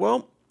ask?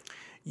 Well,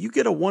 you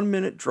get a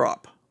 1-minute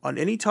drop on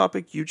any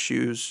topic you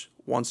choose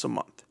once a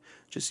month.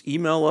 Just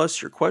email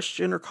us your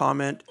question or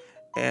comment,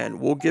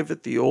 and we'll give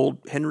it the old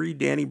Henry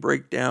Danny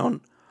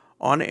breakdown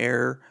on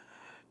air.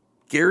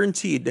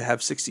 Guaranteed to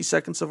have 60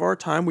 seconds of our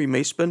time. We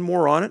may spend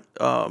more on it.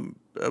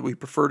 We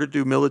prefer to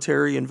do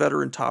military and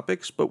veteran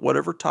topics, but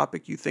whatever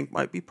topic you think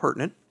might be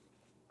pertinent.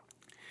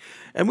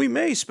 And we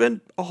may spend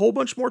a whole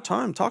bunch more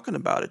time talking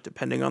about it,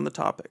 depending on the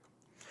topic.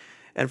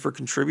 And for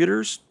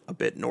contributors, a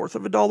bit north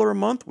of $1 a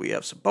month, we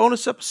have some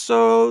bonus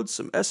episodes,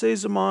 some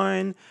essays of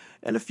mine,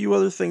 and a few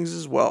other things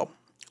as well.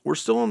 We're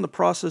still in the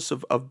process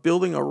of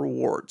building our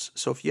rewards.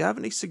 So if you have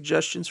any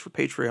suggestions for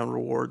Patreon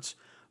rewards,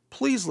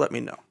 please let me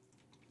know.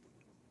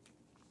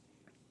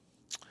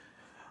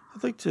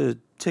 I'd like to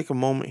take a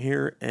moment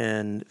here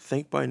and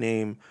thank by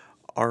name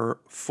our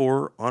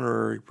 4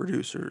 honorary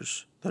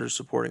producers that are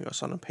supporting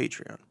us on a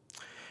Patreon.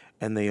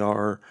 And they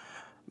are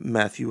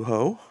Matthew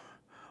Ho,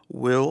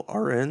 Will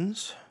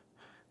Arens,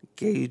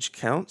 Gage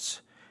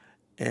Counts,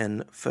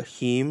 and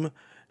Fahim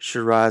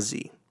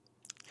Shirazi.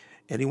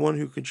 Anyone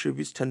who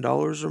contributes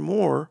 $10 or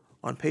more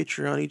on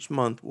Patreon each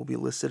month will be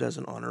listed as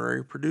an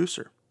honorary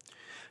producer.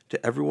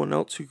 To everyone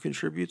else who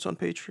contributes on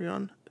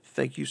Patreon,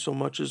 thank you so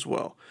much as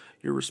well.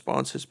 Your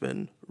response has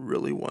been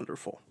really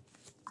wonderful.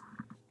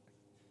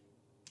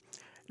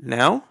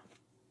 Now,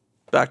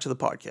 back to the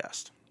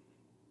podcast.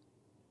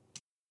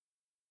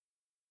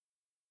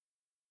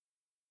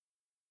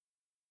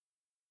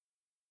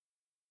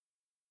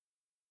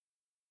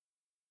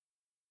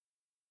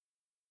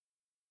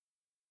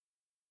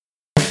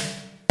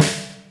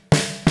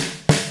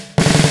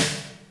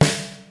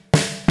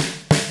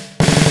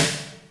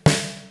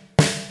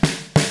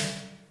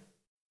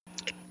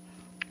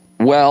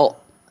 Well,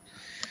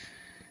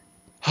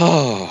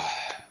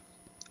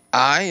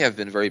 I have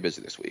been very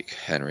busy this week,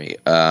 Henry.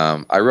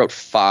 I wrote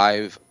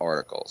 5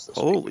 articles this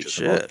week, Holy which is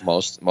shit. the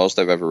most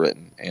I've ever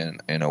written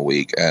in a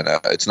week. And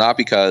it's not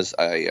because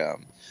I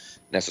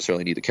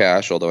necessarily need the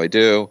cash, although I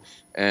do.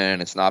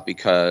 And it's not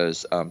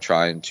because I'm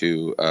trying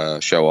to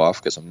show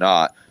off, because I'm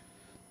not.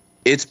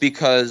 It's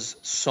because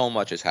so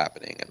much is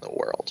happening in the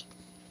world.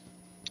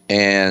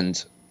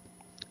 And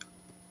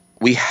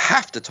we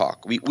have to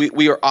talk.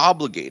 We are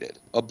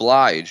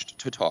obliged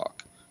to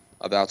talk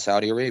about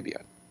Saudi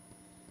Arabia,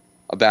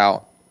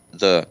 about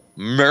the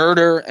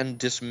murder and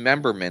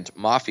dismemberment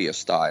mafia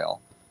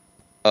style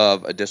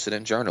of a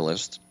dissident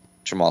journalist,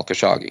 Jamal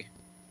Khashoggi.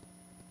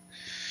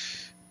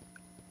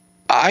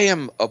 I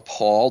am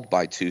appalled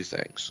by 2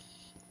 things.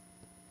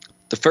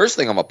 The first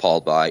thing I'm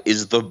appalled by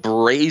is the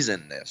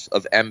brazenness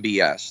of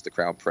MBS, the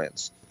Crown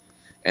Prince,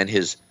 and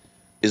his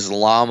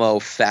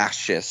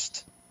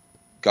Islamo-fascist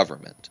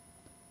government.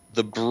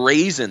 The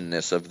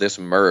brazenness of this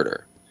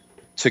murder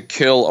to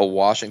kill a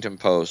Washington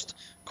Post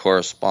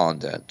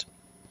correspondent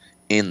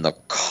in the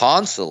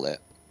consulate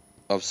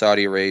of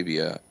Saudi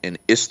Arabia in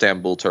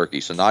Istanbul,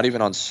 Turkey. So not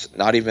even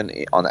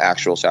on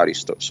actual Saudi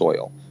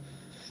soil.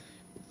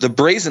 The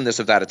brazenness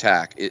of that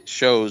attack, it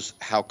shows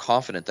how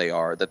confident they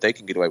are that they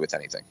can get away with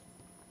anything.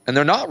 And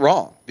they're not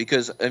wrong,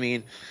 because, I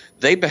mean,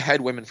 they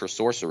behead women for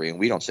sorcery and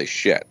we don't say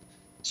shit.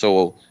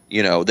 So,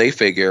 they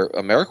figure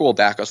America will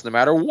back us no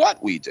matter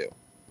what we do.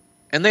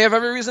 And they have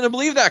every reason to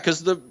believe that,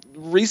 because the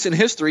recent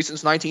history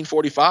since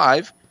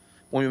 1945,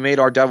 when we made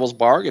our devil's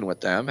bargain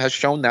with them, has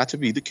shown that to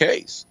be the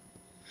case.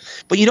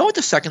 But you know what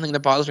the second thing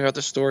that bothers me about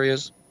this story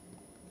is?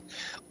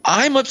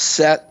 I'm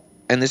upset,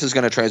 and this is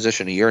going to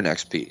transition to your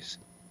next piece.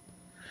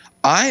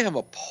 I am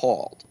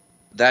appalled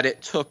that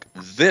it took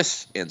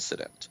this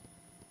incident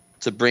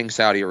to bring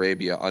Saudi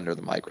Arabia under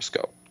the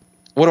microscope.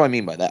 What do I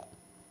mean by that?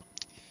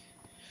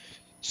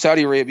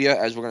 Saudi Arabia,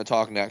 as we're going to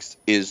talk next,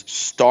 is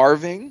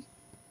starving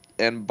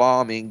and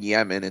bombing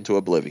Yemen into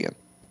oblivion.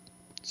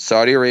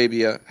 Saudi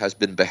Arabia has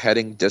been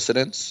beheading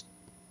dissidents,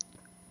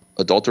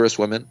 adulterous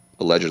women,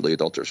 allegedly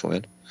adulterous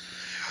women,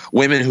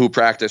 women who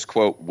practice,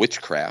 quote,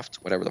 witchcraft,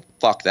 whatever the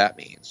fuck that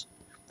means.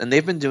 And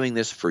they've been doing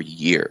this for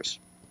years.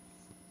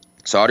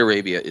 Saudi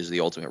Arabia is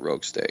the ultimate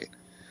rogue state.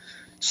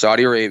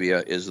 Saudi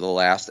Arabia is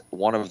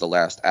one of the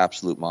last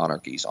absolute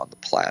monarchies on the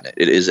planet.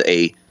 It is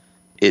a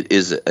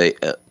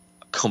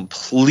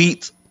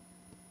complete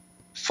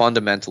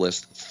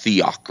fundamentalist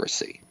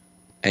theocracy.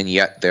 And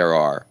yet there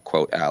are,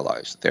 quote,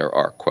 allies. There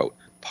are, quote,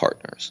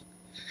 partners.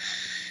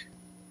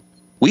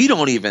 We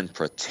don't even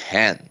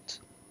pretend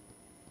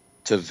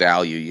to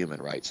value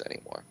human rights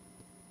anymore.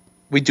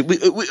 We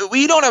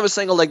don't have a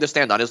single leg to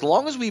stand on. As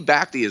long as we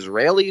back the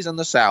Israelis and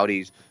the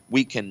Saudis,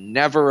 we can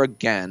never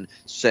again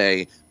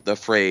say the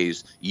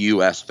phrase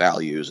U.S.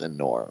 values and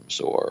norms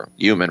or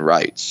human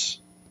rights,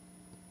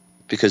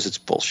 because it's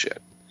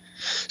bullshit.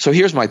 So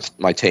here's my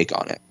take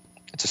on it.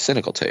 It's a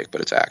cynical take,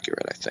 but it's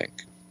accurate, I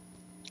think.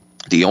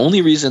 The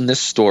only reason this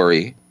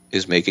story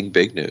is making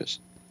big news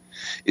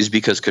is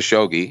because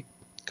Khashoggi,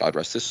 God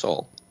rest his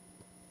soul,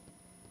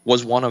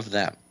 was one of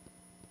them.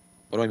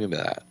 What do I mean by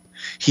that?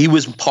 He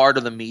was part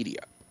of the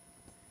media.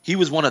 He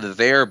was one of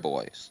their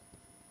boys.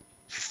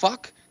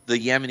 Fuck the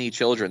Yemeni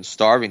children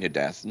starving to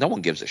death. No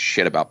one gives a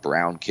shit about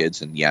brown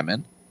kids in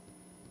Yemen.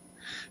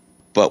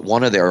 But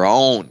one of their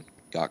own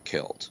got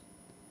killed.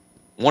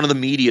 One of the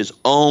media's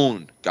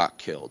own got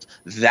killed.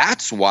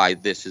 That's why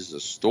this is a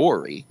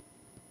story.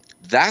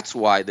 That's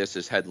why this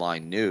is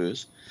headline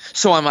news.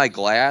 So am I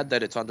glad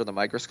that it's under the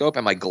microscope?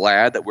 Am I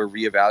glad that we're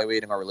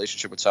reevaluating our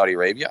relationship with Saudi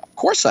Arabia? Of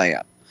course I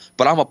am.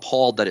 But I'm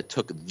appalled that it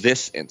took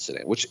this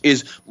incident, which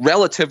is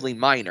relatively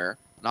minor,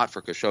 not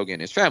for Khashoggi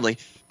and his family,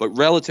 but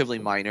relatively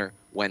minor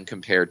when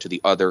compared to the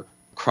other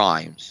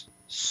crimes,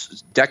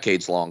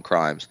 decades-long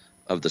crimes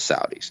of the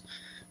Saudis.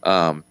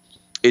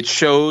 It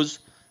shows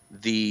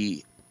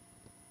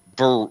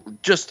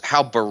just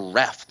how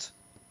bereft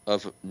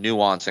of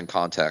nuance and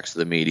context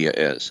the media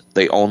is.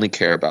 They only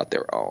care about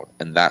their own,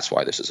 and that's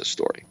why this is a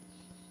story.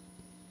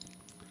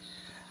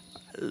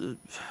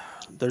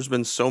 There's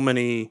been so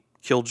many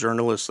killed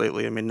journalists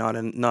lately. I mean,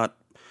 not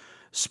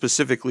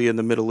specifically in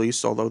the Middle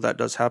East, although that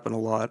does happen a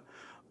lot,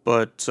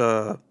 but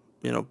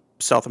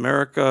South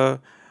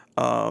America,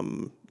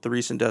 the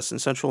recent deaths in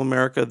Central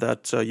America,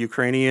 that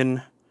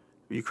Ukrainian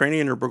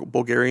or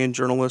Bulgarian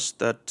journalist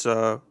that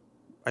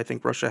I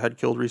think Russia had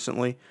killed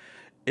recently.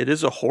 It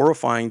is a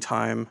horrifying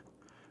time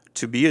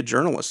to be a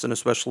journalist, and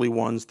especially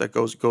ones that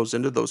goes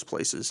into those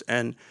places.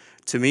 And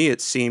to me,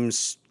 it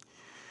seems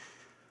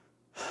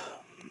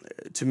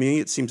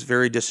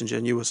very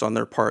disingenuous on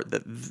their part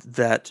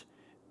that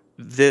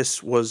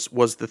this was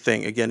the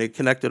thing. Again, it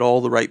connected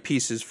all the right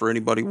pieces for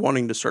anybody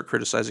wanting to start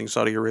criticizing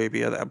Saudi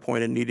Arabia at that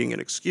point and needing an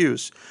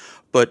excuse.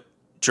 But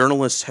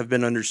journalists have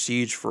been under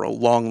siege for a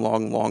long,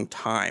 long, long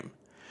time.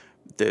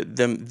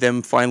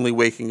 Them finally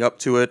waking up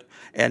to it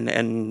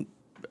and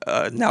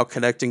now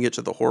connecting it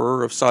to the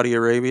horror of Saudi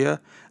Arabia,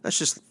 that's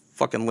just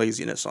fucking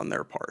laziness on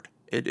their part.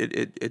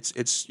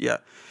 It's yeah.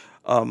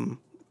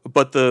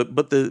 But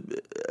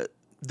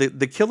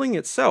the killing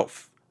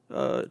itself,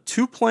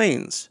 2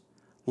 planes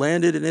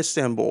landed in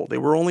Istanbul. They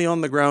were only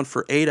on the ground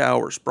for 8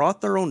 hours.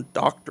 Brought their own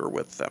doctor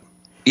with them.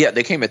 Yeah,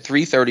 they came at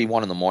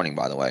 3:31 in the morning.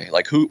 By the way,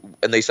 like who?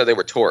 And they said they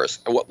were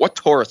tourists. What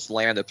tourists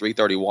land at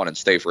 3:31 and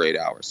stay for 8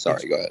 hours?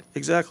 Sorry, go ahead.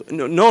 Exactly.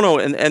 No.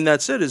 And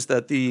that's it. Is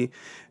that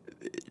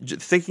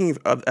thinking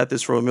at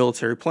this from a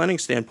military planning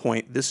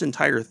standpoint, this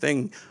entire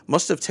thing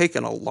must have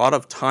taken a lot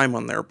of time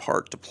on their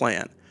part to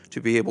plan,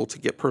 to be able to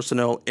get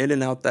personnel in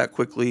and out that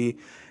quickly.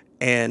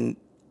 And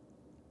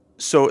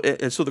so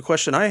the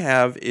question I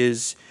have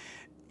is,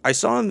 I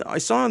saw in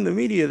the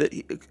media that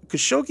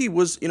Khashoggi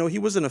was, he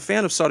wasn't a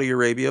fan of Saudi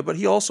Arabia, but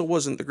he also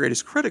wasn't the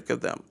greatest critic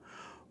of them.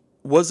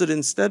 Was it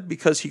instead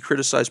because he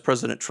criticized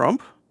President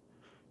Trump?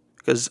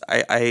 Because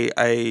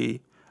I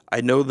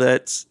know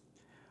that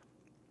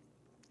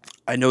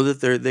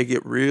they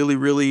get really,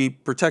 really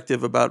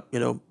protective about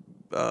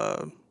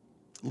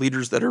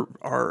leaders that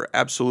are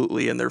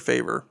absolutely in their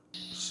favor.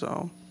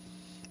 So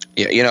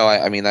yeah,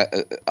 I mean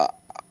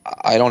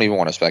I don't even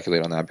want to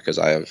speculate on that because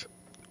I have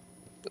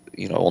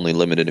only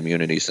limited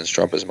immunity since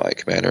Trump is my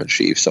commander in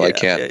chief. So I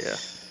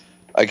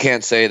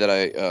can't say that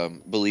I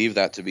believe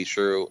that to be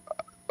true.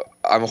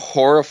 I'm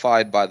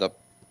horrified by the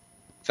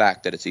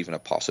fact that it's even a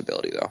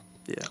possibility, though.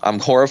 Yeah. I'm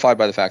horrified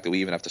by the fact that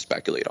we even have to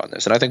speculate on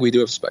this, and I think we do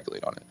have to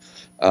speculate on it.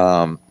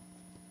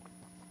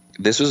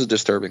 This was a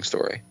disturbing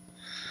story.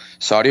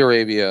 Saudi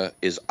Arabia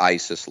is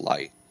ISIS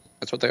light.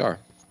 That's what they are.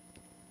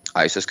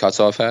 ISIS cuts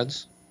off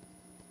heads.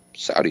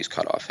 Saudis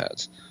cut off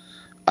heads.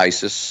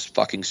 ISIS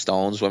fucking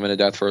stones women to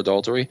death for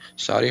adultery.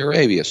 Saudi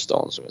Arabia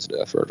stones women to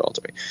death for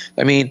adultery.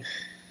 I mean,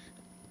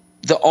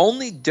 the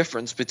only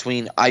difference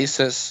between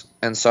ISIS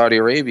and Saudi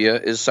Arabia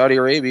is Saudi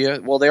Arabia,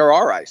 well, there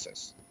are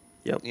ISIS.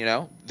 Yep.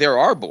 There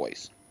are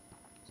boys.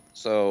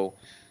 So,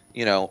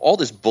 all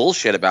this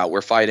bullshit about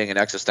we're fighting an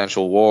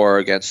existential war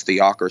against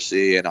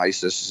theocracy and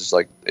ISIS is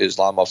like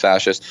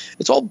Islamo-fascist,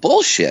 it's all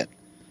bullshit.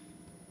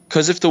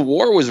 Because if the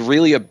war was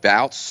really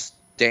about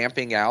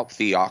stamping out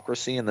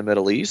theocracy in the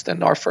Middle East,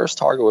 then our first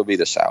target would be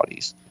the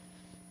Saudis.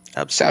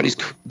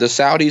 Absolutely. The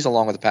Saudis,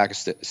 along with the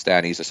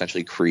Pakistanis,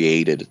 essentially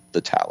created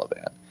the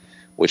Taliban,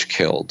 which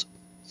killed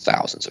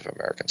thousands of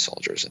American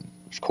soldiers and,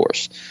 of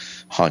course,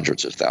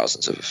 hundreds of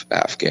thousands of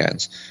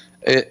Afghans.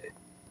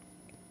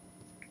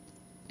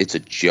 It's a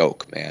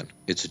joke, man.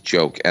 It's a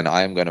joke, and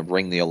I am going to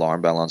ring the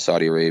alarm bell on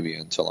Saudi Arabia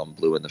until I'm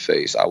blue in the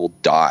face. I will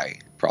die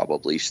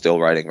probably still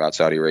writing about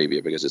Saudi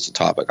Arabia because it's a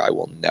topic I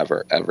will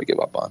never, ever give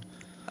up on.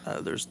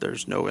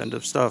 There's no end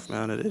of stuff,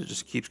 man. It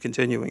just keeps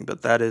continuing.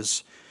 But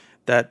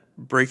that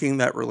breaking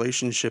that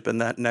relationship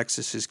and that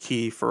nexus is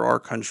key for our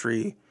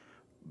country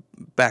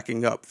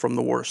backing up from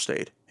the war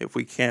state.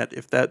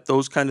 If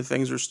those kind of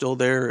things are still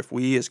there, if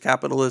we as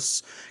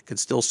capitalists can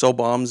still sell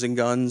bombs and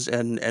guns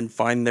and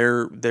find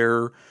their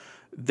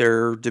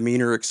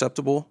demeanor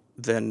acceptable,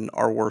 then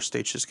our war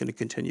state's just going to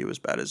continue as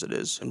bad as it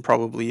is and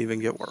probably even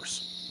get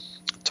worse.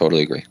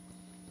 Totally agree.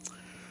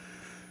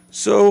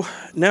 So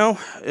now,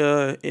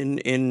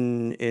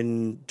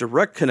 in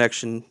direct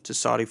connection to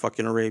Saudi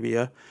fucking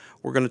Arabia,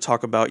 we're going to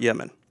talk about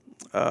Yemen.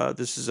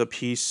 This is a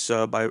piece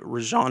by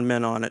Rajan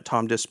Menon at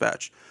Tom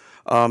Dispatch.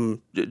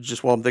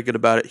 Just while I'm thinking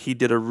about it, he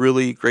did a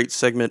really great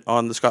segment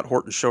on the Scott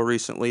Horton Show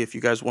recently. If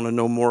you guys want to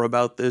know more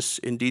about this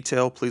in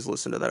detail, please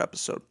listen to that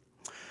episode.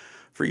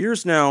 For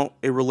years now,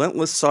 a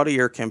relentless Saudi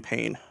air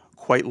campaign,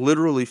 quite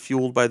literally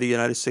fueled by the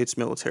United States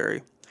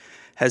military,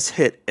 has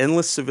hit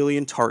endless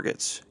civilian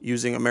targets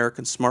using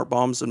American smart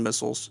bombs and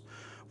missiles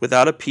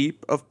without a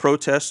peep of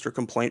protest or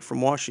complaint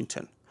from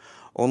Washington.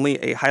 Only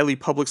a highly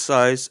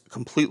publicized,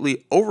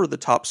 completely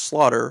over-the-top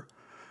slaughter,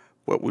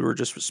 what we were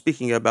just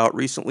speaking about,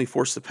 recently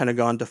forced the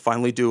Pentagon to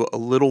finally do a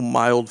little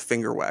mild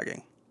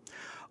finger-wagging.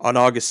 On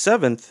August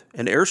 7th,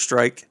 an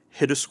airstrike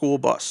hit a school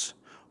bus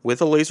with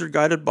a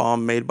laser-guided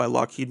bomb made by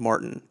Lockheed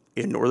Martin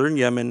in northern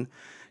Yemen,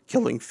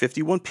 killing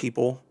 51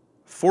 people,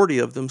 40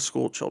 of them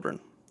school children.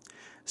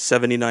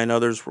 79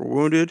 others were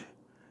wounded,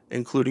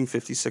 including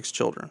 56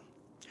 children.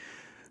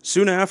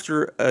 Soon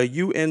after, a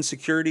UN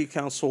Security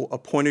Council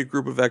appointed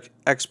group of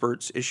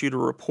experts issued a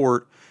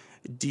report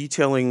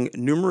detailing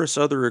numerous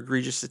other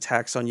egregious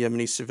attacks on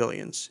Yemeni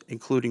civilians,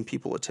 including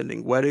people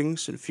attending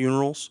weddings and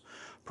funerals.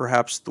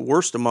 Perhaps the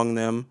worst among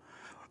them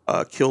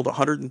killed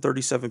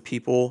 137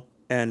 people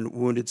and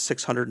wounded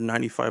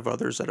 695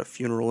 others at a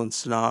funeral in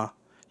Sana'a,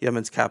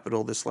 Yemen's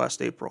capital, this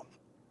last April.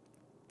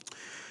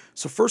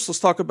 So first, let's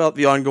talk about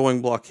the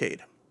ongoing blockade.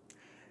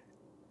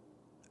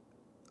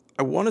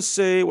 I want to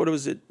say, what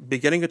was it,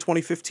 beginning of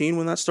 2015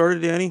 when that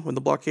started, Danny, when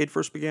the blockade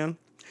first began?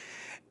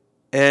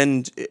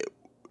 And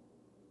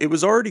it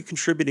was already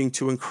contributing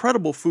to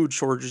incredible food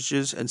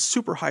shortages and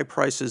super high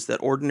prices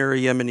that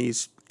ordinary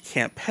Yemenis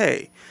can't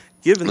pay.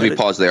 Let me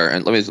pause there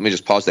and let me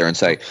just pause there and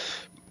say,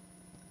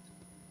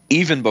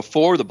 even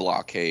before the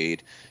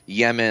blockade,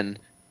 Yemen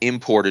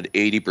imported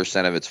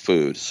 80% of its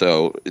food.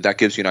 So that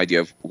gives you an idea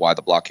of why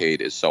the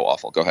blockade is so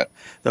awful. Go ahead.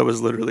 That was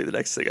literally the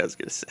next thing I was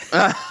going to say.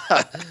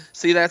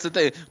 See, that's the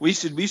thing. We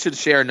should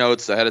share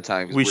notes ahead of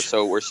time. We're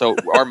so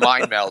our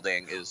mind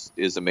melding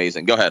is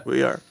amazing. Go ahead.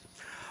 We are.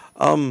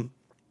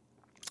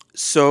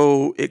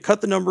 So it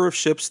cut the number of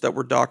ships that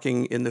were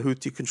docking in the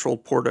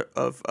Houthi-controlled port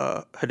of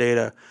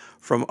Hodeidah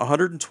from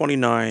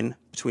 129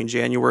 between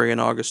January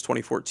and August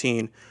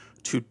 2014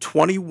 to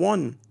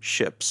 21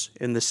 ships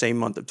in the same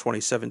month of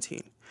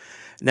 2017.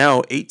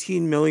 Now,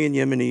 18 million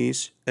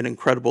Yemenis, an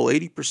incredible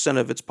 80%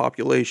 of its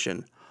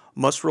population,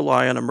 must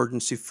rely on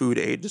emergency food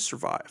aid to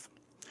survive.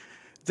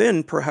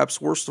 Then, perhaps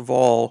worst of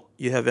all,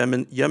 you have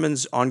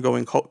Yemen's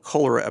ongoing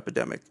cholera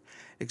epidemic,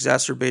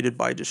 exacerbated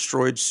by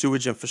destroyed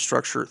sewage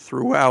infrastructure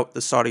throughout the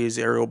Saudis'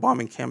 aerial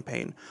bombing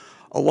campaign,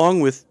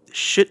 along with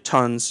shit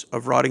tons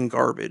of rotting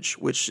garbage,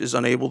 which is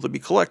unable to be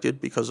collected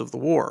because of the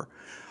war.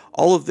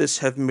 All of this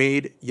have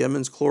made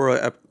Yemen's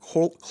cholera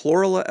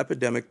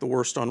epidemic the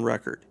worst on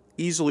record,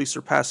 easily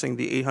surpassing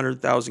the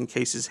 800,000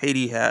 cases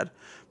Haiti had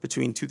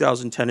between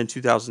 2010 and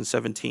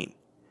 2017.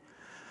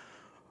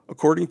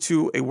 According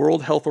to a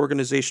World Health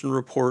Organization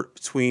report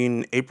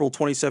between April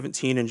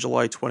 2017 and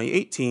July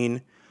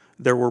 2018,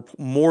 there were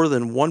more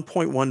than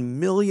 1.1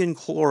 million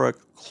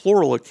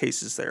cholera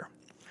cases there.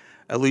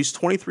 At least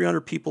 2,300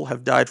 people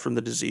have died from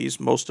the disease,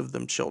 most of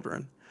them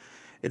children.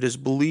 It is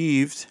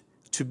believed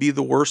to be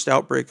the worst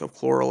outbreak of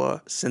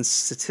cholera since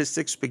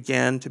statistics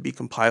began to be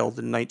compiled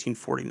in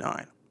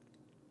 1949.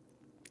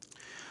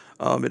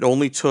 It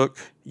only took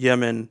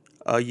Yemen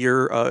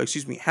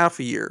half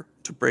a year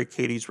to break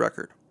Haiti's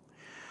record.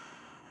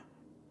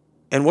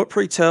 And what,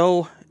 pray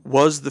tell,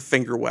 was the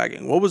finger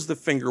wagging? What was the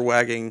finger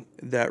wagging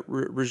that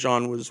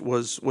Rajan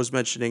was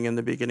mentioning in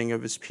the beginning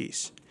of his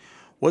piece?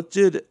 What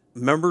did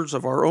members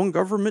of our own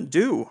government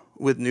do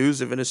with news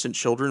of innocent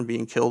children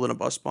being killed in a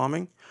bus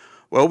bombing?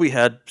 Well, we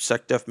had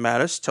SecDef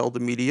Mattis tell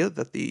the media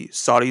that the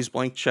Saudis'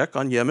 blank check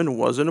on Yemen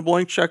wasn't a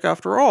blank check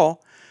after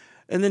all.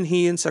 And then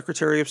he and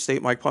Secretary of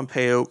State Mike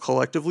Pompeo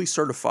collectively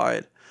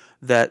certified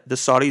that the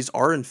Saudis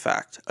are, in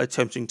fact,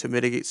 attempting to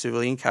mitigate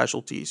civilian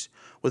casualties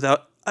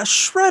without a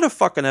shred of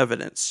fucking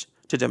evidence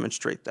to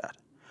demonstrate that.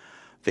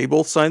 They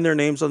both sign their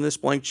names on this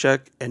blank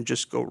check and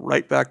just go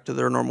right back to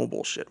their normal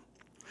bullshit.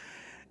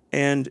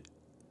 And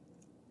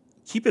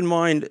keep in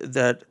mind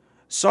that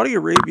Saudi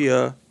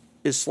Arabia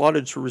is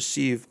slotted to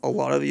receive a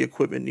lot of the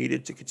equipment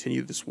needed to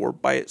continue this war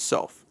by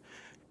itself.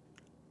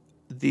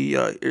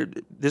 This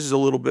is a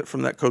little bit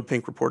from that Code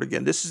Pink report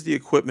again. This is the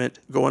equipment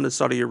going to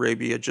Saudi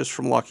Arabia just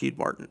from Lockheed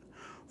Martin.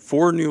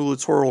 4 new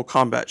littoral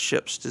combat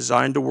ships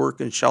designed to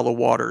work in shallow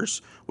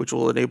waters, which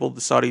will enable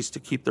the Saudis to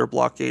keep their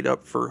blockade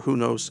up for who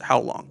knows how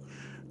long.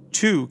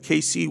 2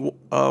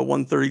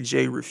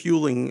 KC-130J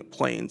refueling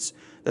planes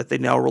that they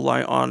now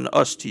rely on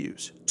us to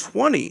use.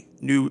 20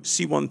 new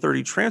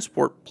C-130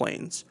 transport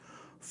planes,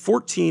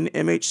 14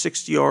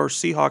 MH-60R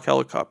Seahawk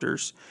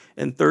helicopters,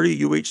 and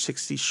 30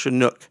 UH-60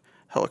 Chinook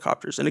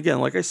helicopters. And again,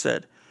 like I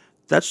said,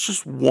 that's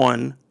just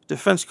one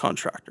defense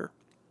contractor.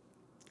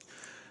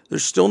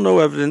 There's still no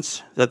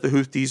evidence that the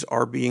Houthis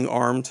are being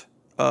armed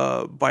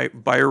by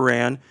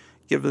Iran,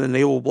 given the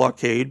naval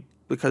blockade,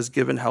 because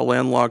given how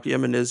landlocked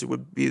Yemen is, it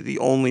would be the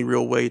only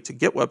real way to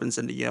get weapons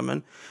into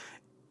Yemen.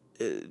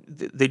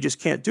 They just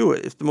can't do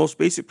it. If the most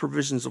basic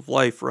provisions of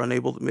life are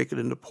unable to make it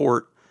into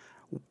port,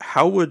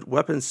 how would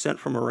weapons sent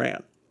from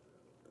Iran?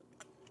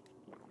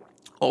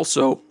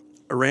 Also,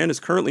 Iran is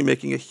currently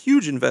making a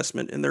huge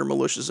investment in their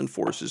militias and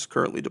forces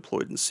currently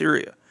deployed in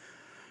Syria.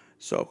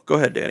 So, go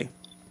ahead, Danny.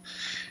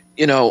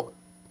 You know,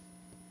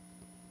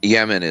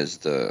 Yemen is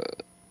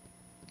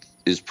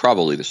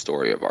probably the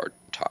story of our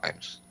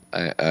times.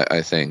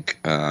 I think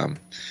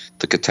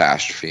the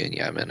catastrophe in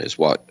Yemen is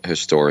what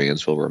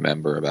historians will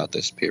remember about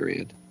this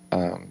period.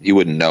 You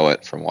wouldn't know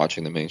it from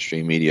watching the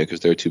mainstream media because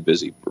they're too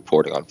busy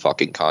reporting on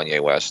fucking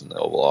Kanye West in the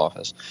Oval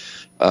Office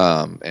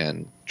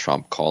and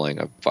Trump calling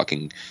a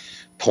fucking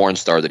porn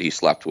star that he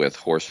slept with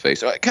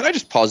horseface. Can I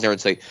just pause there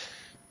and say,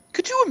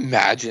 could you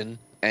imagine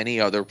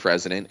any other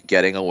president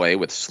getting away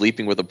with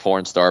sleeping with a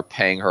porn star,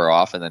 paying her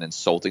off, and then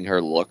insulting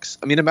her looks?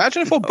 I mean,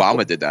 imagine if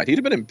Obama did that. He'd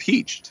have been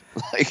impeached.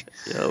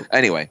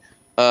 Anyway,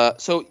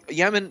 So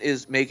Yemen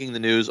is making the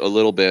news a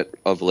little bit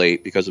of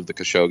late because of the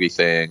Khashoggi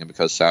thing and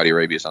because Saudi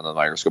Arabia is under the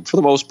microscope. For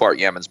the most part,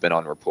 Yemen's been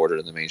unreported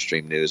in the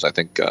mainstream news. I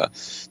think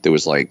there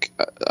was I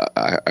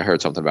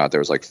heard something about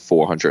there was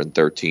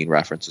 413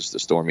 references to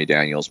Stormy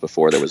Daniels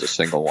before there was a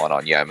single one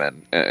on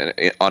Yemen. And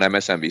on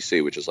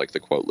MSNBC, which is the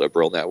quote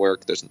liberal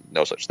network. There's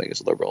no such thing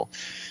as liberal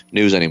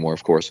news anymore,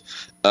 of course.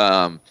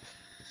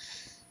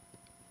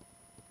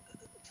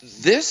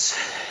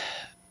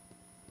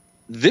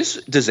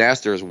 This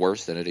disaster is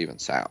worse than it even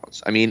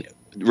sounds. I mean,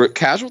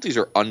 casualties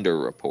are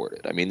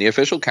underreported. I mean, the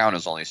official count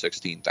is only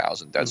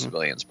 16,000 dead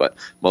civilians, but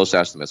most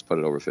estimates put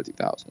it over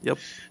 50,000. Yep.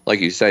 Like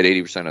you said,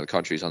 80% of the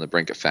country is on the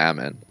brink of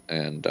famine,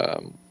 and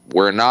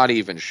we're not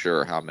even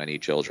sure how many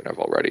children have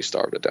already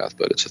starved to death,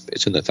 but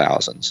it's in the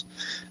thousands.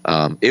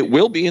 It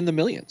will be in the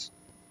millions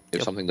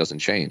if something doesn't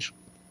change.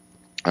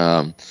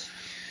 The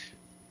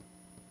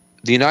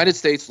United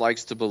States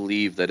likes to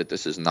believe that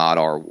this is not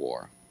our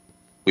war.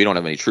 We don't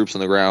have any troops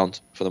on the ground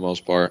for the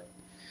most part.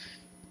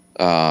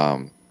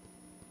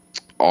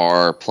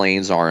 Our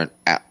planes aren't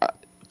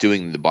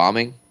doing the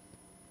bombing,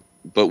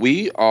 but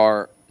we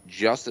are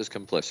just as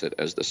complicit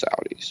as the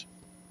Saudis.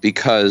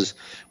 Because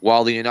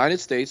while the United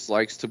States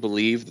likes to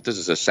believe that this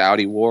is a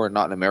Saudi war and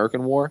not an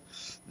American war,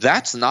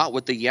 that's not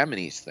what the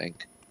Yemenis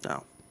think.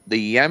 No.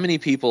 The Yemeni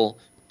people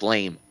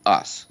blame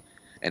us.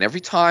 And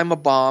every time a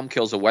bomb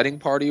kills a wedding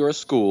party or a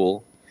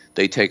school,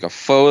 they take a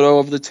photo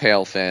of the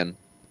tail fin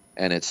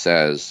and it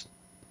says,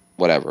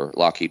 whatever,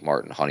 Lockheed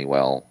Martin,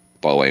 Honeywell,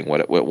 Boeing,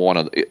 one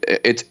of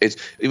it's.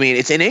 I mean,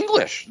 it's in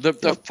English. The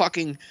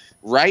fucking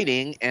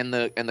writing and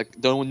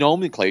the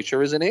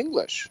nomenclature is in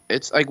English.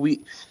 It's like we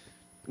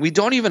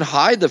don't even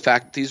hide the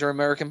fact that these are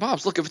American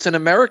bombs. Look, if it's an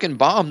American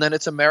bomb, then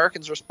it's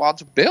Americans'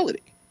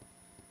 responsibility.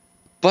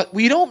 But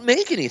we don't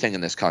make anything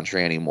in this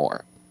country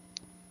anymore.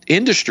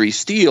 Industry,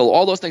 steel,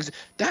 all those things.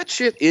 That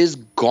shit is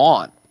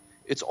gone.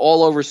 It's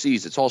all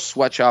overseas. It's all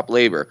sweatshop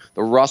labor.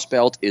 The Rust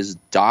Belt is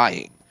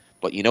dying.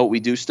 But you know what we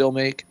do still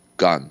make?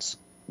 Guns.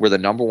 We're the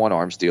number one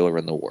arms dealer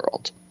in the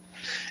world.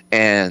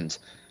 And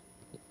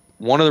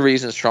one of the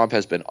reasons Trump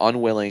has been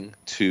unwilling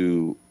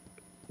to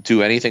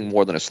do anything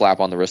more than a slap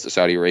on the wrist of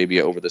Saudi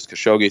Arabia over this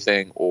Khashoggi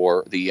thing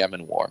or the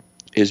Yemen war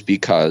is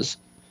because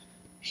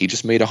he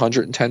just made a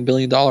 $110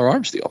 billion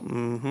arms deal.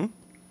 Mm-hmm.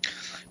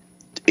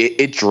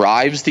 It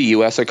drives the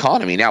U.S.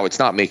 economy. Now, it's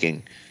not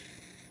making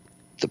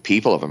the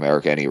people of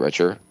America any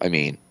richer. I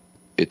mean,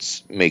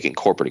 it's making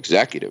corporate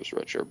executives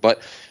richer.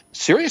 But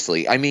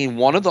seriously, I mean,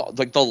 one of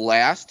the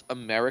last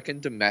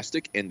American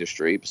domestic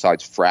industry,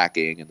 besides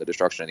fracking and the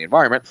destruction of the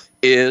environment,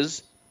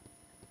 is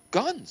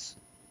guns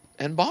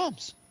and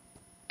bombs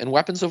and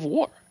weapons of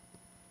war.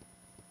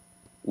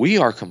 We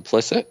are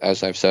complicit,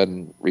 as I've said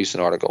in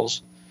recent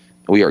articles.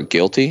 We are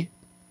guilty,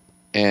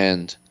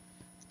 and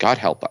God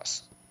help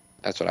us.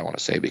 That's what I want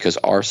to say, because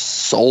our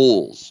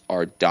souls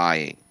are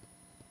dying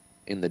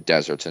in the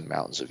deserts and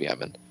mountains of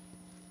Yemen.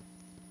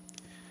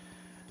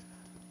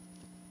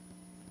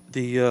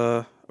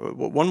 The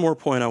one more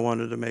point I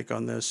wanted to make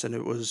on this, and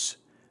it was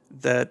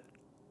that,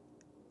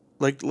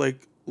 like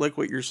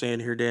what you're saying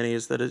here, Danny,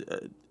 is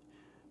that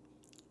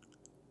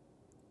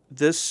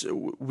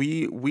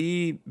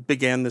we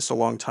began this a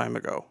long time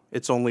ago.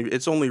 It's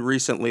only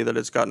recently that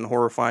it's gotten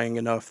horrifying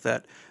enough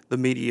that the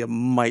media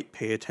might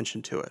pay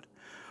attention to it.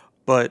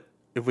 But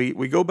if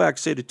we go back,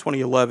 say, to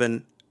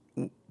 2011,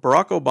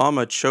 Barack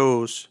Obama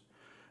chose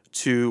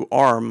to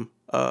arm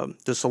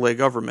the Saleh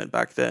government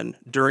back then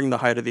during the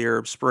height of the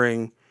Arab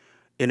Spring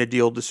in a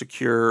deal to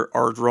secure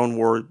our drone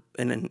war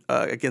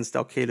against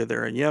al-Qaeda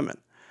there in Yemen.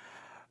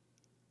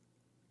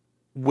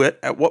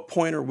 At what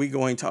point are we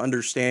going to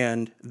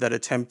understand that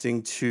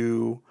attempting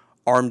to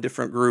arm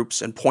different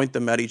groups and point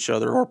them at each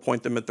other or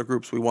point them at the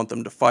groups we want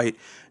them to fight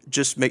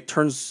just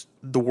turns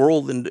the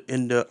world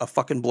into a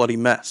fucking bloody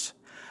mess?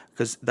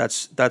 Because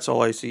that's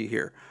all I see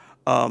here.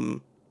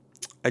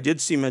 I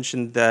did see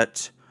mentioned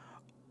that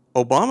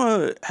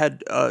Obama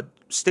had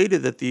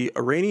stated that the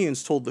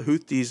Iranians told the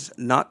Houthis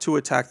not to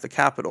attack the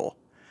capital,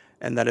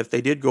 and that if they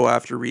did go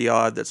after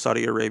Riyadh, that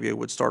Saudi Arabia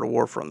would start a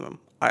war from them.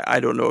 I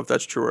don't know if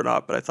that's true or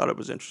not, but I thought it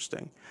was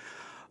interesting.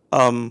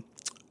 And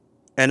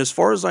as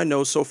far as I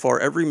know, so far,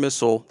 every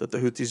missile that the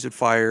Houthis had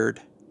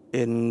fired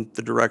in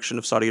the direction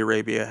of Saudi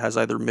Arabia has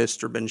either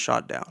missed or been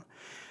shot down.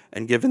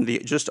 And given the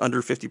just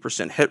under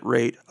 50% hit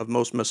rate of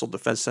most missile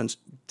defense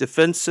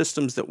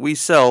systems that we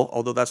sell,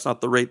 although that's not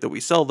the rate that we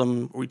sell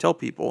them, we tell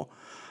people,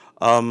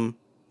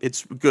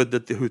 it's good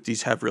that the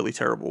Houthis have really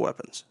terrible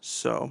weapons.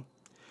 So,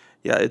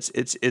 yeah,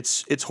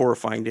 it's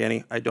horrifying,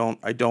 Danny. I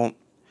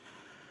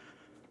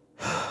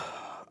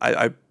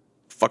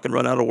fucking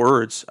run out of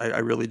words.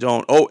 I really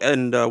don't. Oh,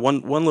 and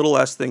one little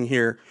last thing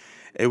here.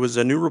 It was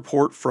a new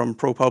report from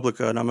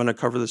ProPublica, and I'm going to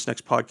cover this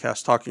next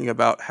podcast, talking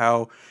about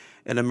how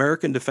an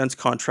American defense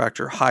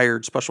contractor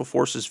hired Special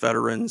Forces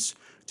veterans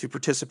to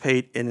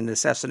participate in an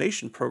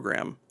assassination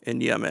program in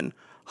Yemen,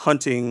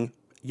 hunting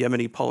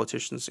Yemeni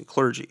politicians and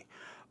clergy.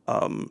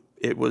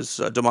 It was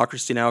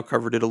Democracy Now!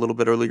 Covered it a little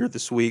bit earlier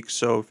this week.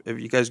 So if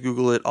you guys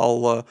Google it,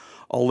 I'll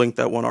link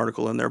that one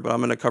article in there. But I'm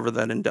going to cover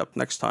that in depth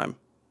next time.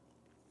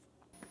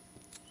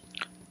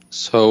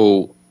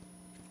 So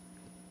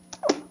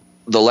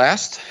the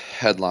last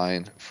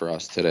headline for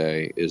us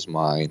today is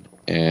mine,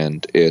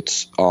 and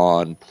it's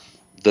on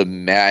the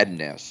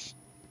madness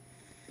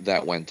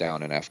that went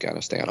down in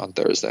Afghanistan on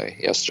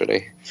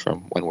yesterday, from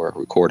when we're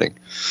recording.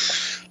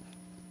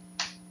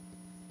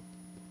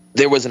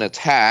 There was an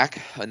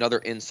attack, another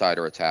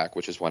insider attack,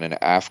 which is when an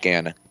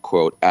Afghan,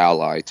 quote,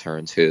 ally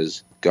turns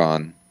his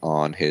gun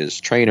on his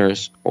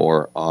trainers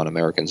or on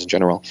Americans in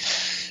general.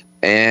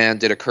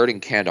 And it occurred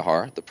in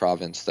Kandahar, the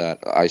province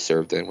that I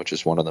served in, which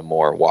is one of the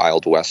more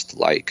Wild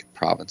West-like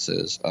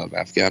provinces of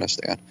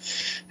Afghanistan.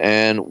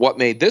 And what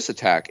made this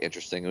attack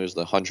interesting, it was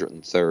the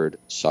 103rd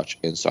such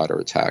insider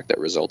attack that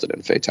resulted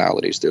in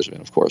fatalities. There's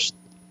been, of course,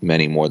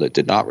 many more that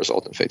did not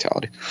result in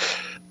fatality.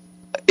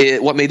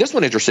 What made this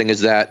one interesting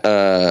is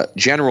that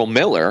General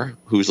Miller,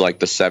 who's like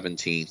the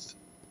 17th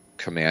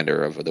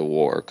commander of the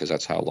war, because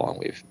that's how long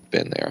we've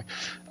been there,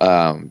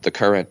 the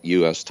current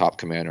U.S. top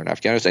commander in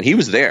Afghanistan, he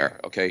was there.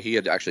 Okay, he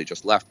had actually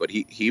just left, but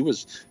he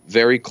was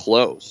very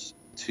close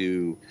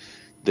to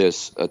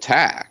this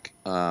attack.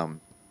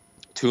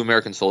 2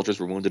 American soldiers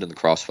were wounded in the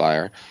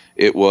crossfire.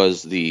 It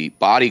was the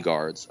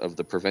bodyguards of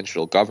the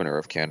provincial governor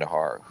of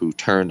Kandahar who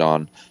turned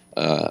on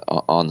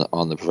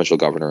the provincial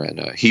governor,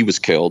 and he was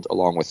killed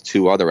along with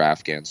 2 other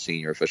Afghan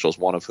senior officials,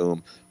 one of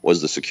whom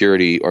was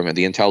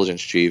the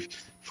intelligence chief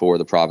for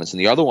the province, and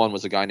the other one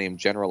was a guy named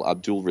General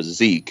Abdul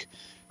Razik,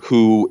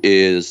 who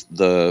is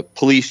the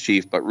police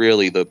chief, but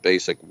really the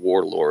basic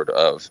warlord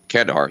of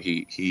Kandahar.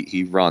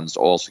 He runs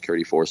all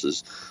security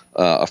forces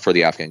for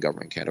the Afghan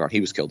government in Kandahar.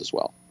 He was killed as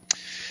well.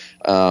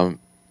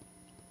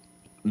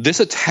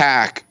 This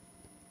attack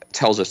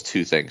tells us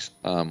 2 things.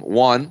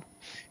 One,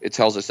 it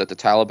tells us that the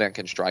Taliban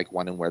can strike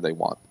when and where they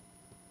want.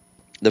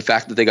 The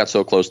fact that they got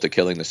so close to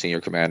killing the senior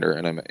commander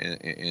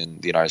in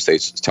the United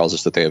States tells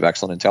us that they have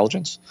excellent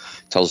intelligence,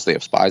 tells us they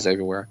have spies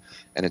everywhere,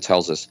 and it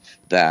tells us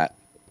that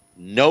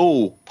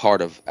no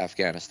part of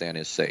Afghanistan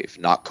is safe.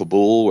 Not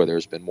Kabul, where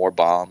there's been more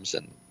bombs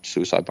and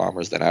suicide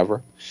bombers than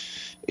ever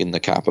in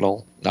the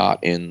capital,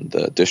 not in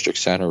the district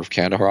center of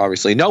Kandahar,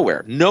 obviously.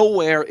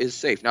 Nowhere is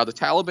safe. Now, the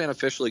Taliban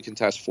officially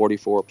contest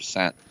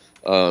 44%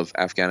 of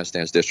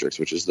Afghanistan's districts,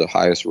 which is the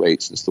highest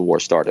rate since the war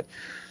started.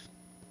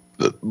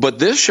 But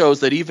this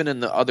shows that even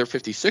in the other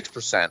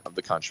 56% of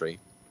the country,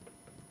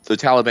 the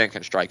Taliban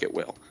can strike at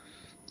will.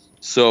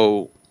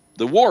 So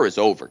the war is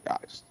over,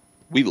 guys.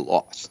 We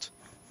lost.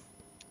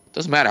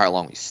 Doesn't matter how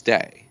long we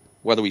stay.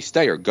 Whether we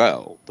stay or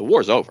go, the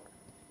war is over.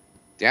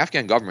 The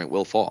Afghan government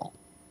will fall.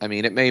 I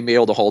mean, it may be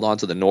able to hold on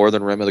to the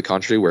northern rim of the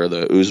country where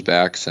the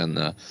Uzbeks and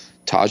the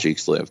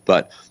Tajiks live,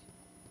 but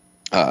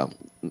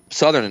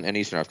southern and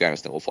eastern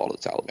Afghanistan will fall to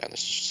the Taliban.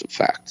 This is just a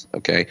fact,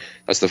 okay?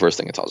 That's the first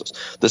thing it tells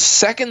us. The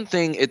second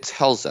thing it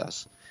tells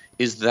us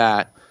is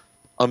that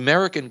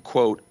American,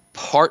 quote,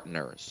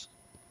 partners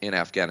in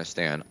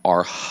Afghanistan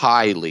are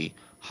highly,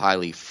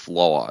 highly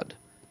flawed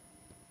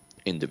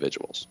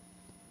individuals.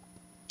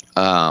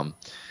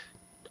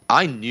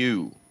 I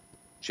knew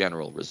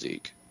General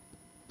Razik,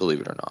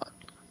 believe it or not.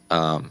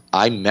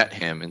 I met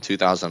him in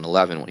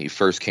 2011 when he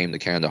first came to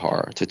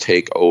Kandahar to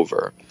take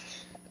over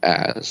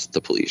as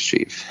the police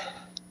chief.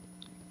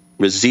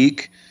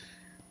 Razik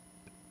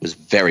was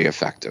very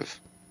effective,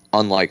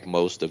 unlike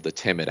most of the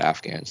timid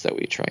Afghans that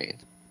we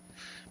trained.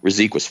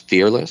 Razik was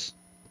fearless,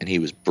 and he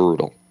was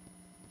brutal.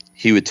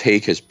 He would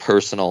take his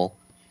personal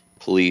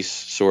police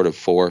sort of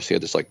force. He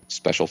had this like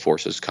special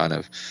forces kind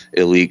of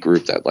elite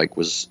group that like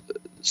was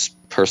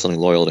personally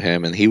loyal to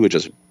him, and he would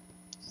just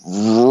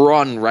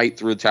run right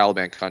through the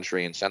Taliban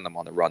country and send them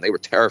on the run. They were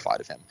terrified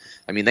of him.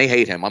 I mean, they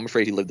hate him. I'm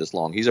afraid he lived this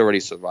long. He's already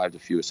survived a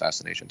few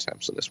assassination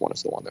attempts, so this one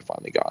is the one that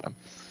finally got him.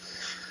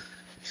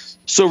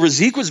 So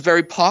Razik was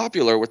very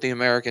popular with the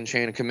American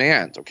chain of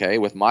command, okay,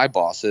 with my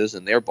bosses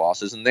and their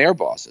bosses and their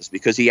bosses,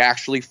 because he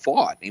actually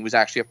fought. He was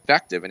actually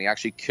effective, and he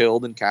actually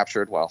killed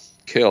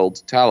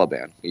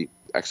Taliban. He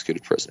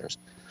executed prisoners.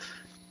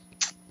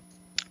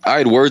 I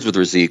had words with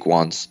Razik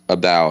once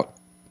about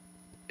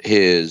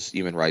his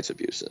human rights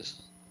abuses.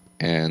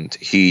 And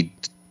he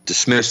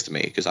dismissed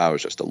me because I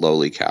was just a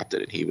lowly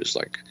captain, and he was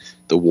like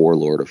the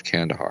warlord of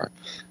Kandahar.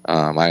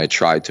 I had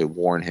tried to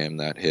warn him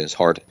that his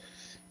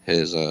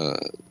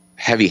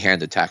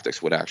heavy-handed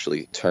tactics would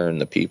actually turn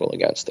the people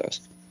against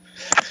us.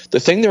 The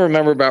thing to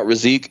remember about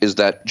Razik is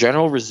that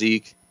General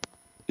Razik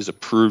is a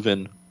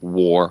proven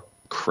war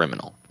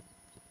criminal.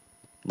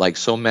 Like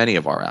so many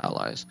of our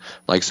allies,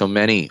 like so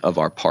many of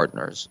our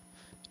partners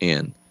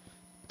in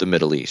the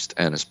Middle East,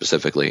 and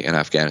specifically in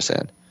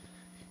Afghanistan,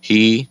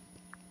 he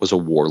was a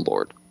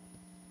warlord.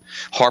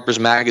 Harper's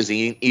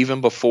Magazine,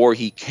 even before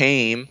he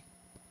came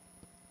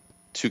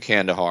to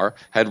Kandahar,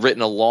 had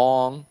written a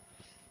long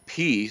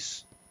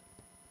piece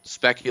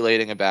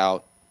speculating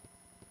about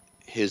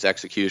his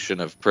execution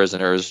of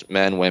prisoners,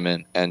 men,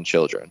 women, and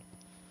children.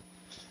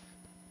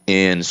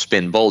 in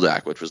Spin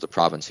Boldak, which was the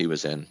province he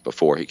was in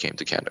before he came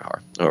to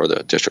Kandahar, or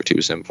the district he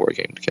was in before he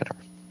came to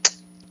Kandahar.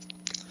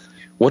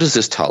 What does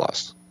this tell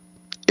us?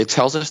 It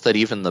tells us that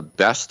even the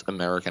best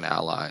American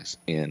allies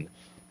in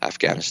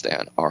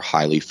Afghanistan are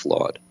highly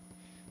flawed.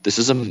 This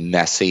is a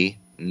messy,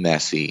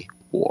 messy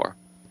war.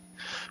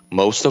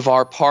 Most of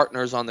our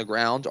partners on the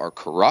ground are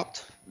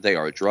corrupt. They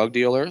are drug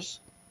dealers.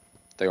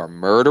 They are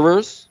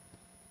murderers.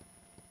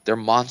 They're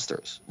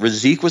monsters.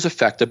 Razik was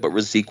effective, but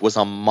Razik was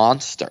a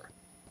monster.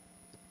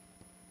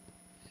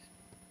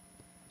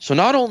 So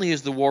not only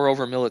is the war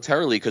over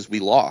militarily because we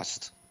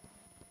lost,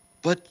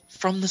 but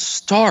from the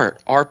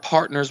start, our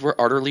partners were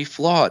utterly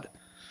flawed.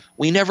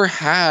 We never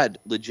had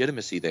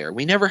legitimacy there.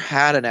 We never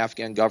had an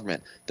Afghan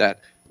government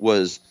that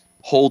was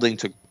holding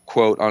to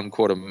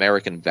quote-unquote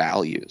American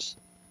values.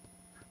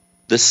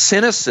 The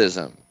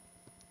cynicism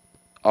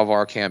of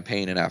our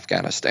campaign in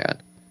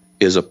Afghanistan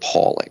is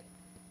appalling.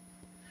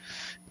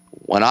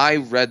 When I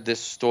read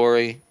this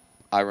story,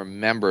 I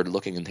remembered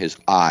looking in his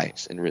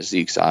eyes, in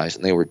Razik's eyes,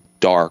 and they were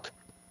dark,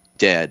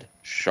 dead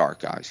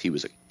shark eyes. He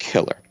was a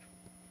killer.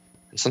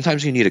 And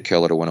sometimes you need a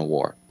killer to win a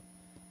war.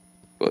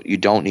 But you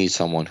don't need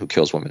someone who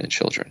kills women and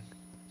children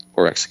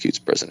or executes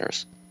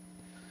prisoners.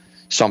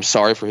 So I'm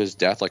sorry for his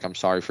death, like I'm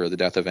sorry for the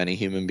death of any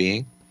human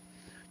being.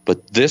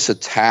 But this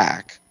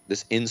attack,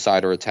 this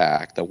insider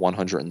attack, the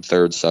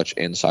 103rd such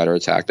insider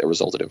attack that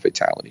resulted in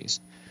fatalities,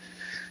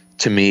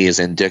 to me is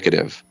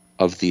indicative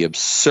of the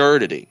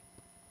absurdity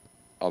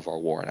of our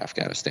war in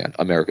Afghanistan,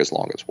 America's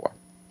longest war.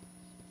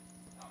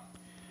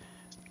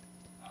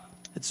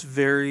 It's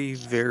very,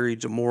 very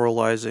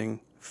demoralizing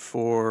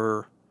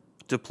for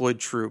deployed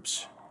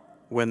troops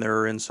when there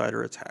are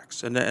insider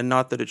attacks. And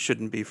not that it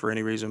shouldn't be for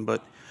any reason,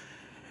 but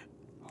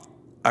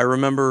I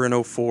remember in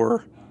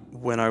 2004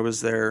 when I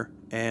was there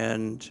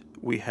and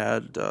we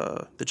had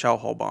the Chow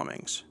Hall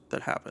bombings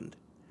that happened.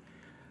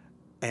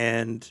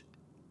 And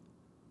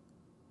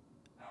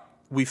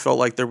we felt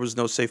like there was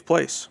no safe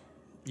place,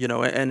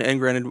 and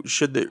granted,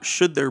 should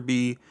there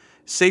be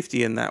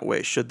safety in that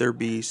way? Should there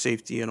be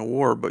safety in a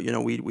war? But,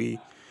 we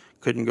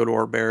couldn't go to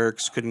our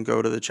barracks, couldn't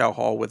go to the Chow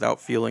Hall without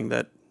feeling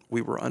that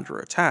we were under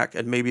attack.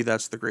 And maybe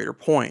that's the greater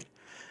point,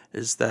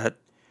 is that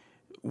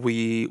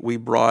we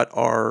brought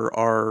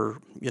our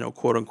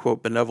quote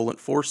unquote benevolent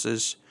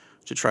forces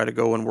to try to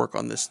go and work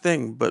on this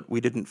thing, but we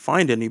didn't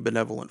find any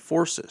benevolent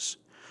forces.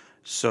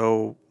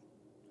 So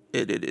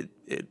it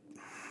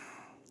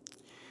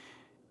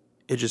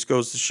just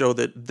goes to show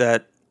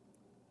that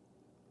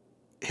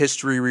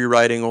history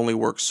rewriting only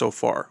works so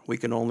far. We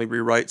can only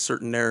rewrite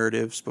certain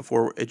narratives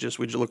before we just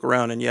look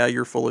around and, yeah,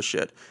 you're full of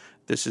shit.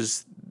 This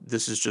is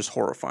just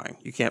horrifying.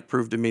 You can't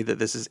prove to me that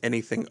this is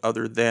anything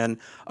other than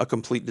a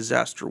complete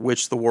disaster,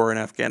 which the war in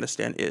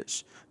Afghanistan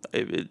is.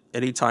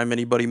 Anytime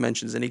anybody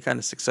mentions any kind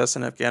of success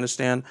in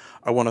Afghanistan,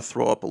 I want to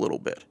throw up a little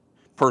bit,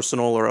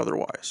 personal or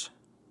otherwise.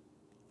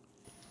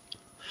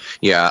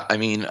 Yeah, I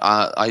mean,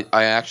 I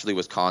actually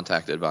was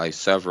contacted by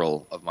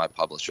several of my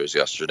publishers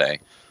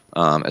yesterday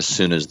as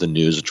soon as the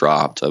news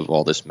dropped of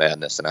all this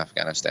madness in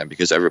Afghanistan,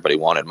 because everybody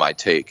wanted my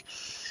take.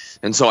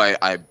 And so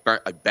I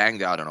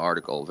banged out an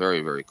article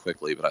very, very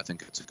quickly, but I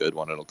think it's a good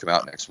one. It'll come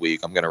out next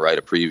week. I'm going to write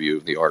a preview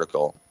of the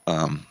article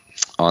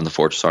on the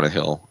Fortress on a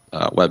Hill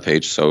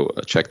webpage, so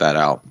check that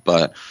out.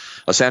 But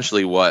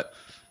essentially what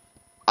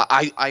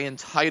I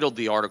entitled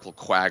the article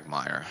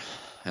Quagmire,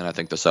 and I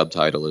think the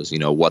subtitle is,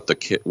 what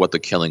the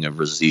killing of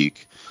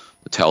Razik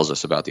tells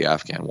us about the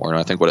Afghan war. And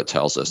I think what it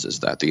tells us is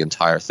that the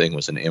entire thing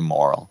was an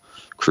immoral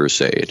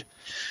crusade,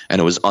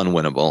 and it was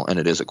unwinnable, and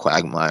it is a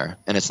quagmire,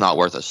 and it's not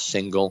worth a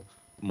single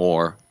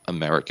more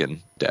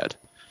American dead.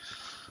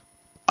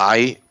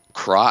 I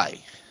cry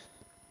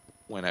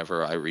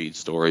whenever I read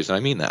stories, and I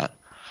mean that,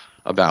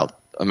 about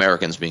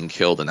Americans being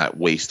killed in that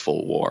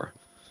wasteful war.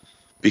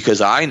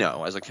 Because I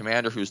know, as a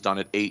commander who's done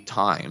it 8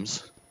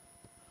 times,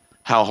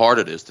 how hard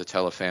it is to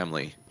tell a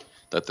family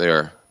that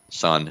their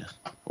son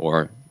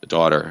or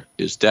daughter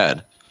is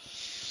dead.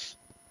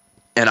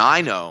 And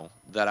I know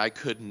that I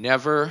could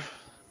never,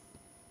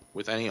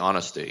 with any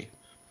honesty,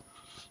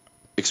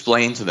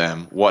 explain to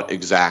them what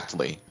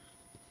exactly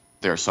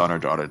their son or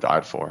daughter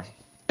died for.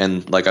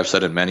 And like I've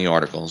said in many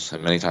articles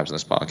and many times in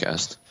this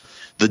podcast,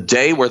 the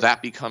day where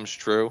that becomes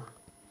true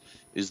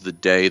is the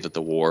day that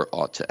the war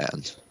ought to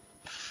end.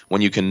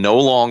 When you can no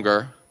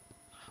longer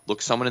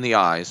look someone in the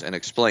eyes and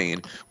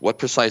explain what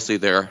precisely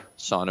their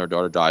son or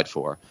daughter died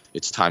for,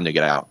 it's time to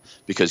get out.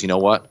 Because you know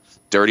what?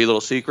 Dirty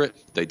little secret,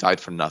 they died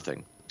for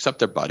nothing, except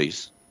their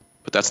buddies.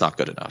 But that's not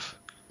good enough.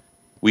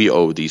 We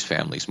owe these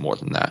families more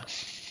than that.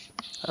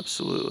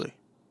 Absolutely.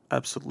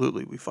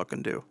 Absolutely, we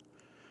fucking do.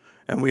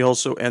 And we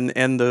also and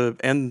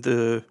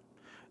the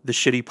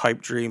shitty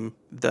pipe dream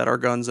that our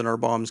guns and our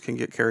bombs can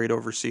get carried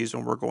overseas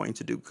and we're going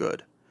to do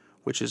good,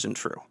 which isn't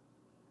true.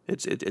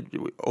 It's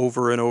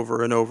over and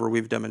over and over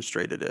we've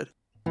demonstrated it.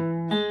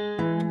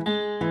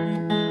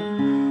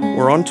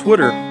 We're on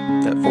Twitter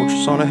at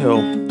Fortress on a Hill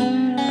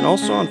and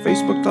also on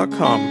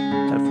Facebook.com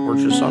at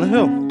Fortress on a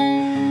Hill.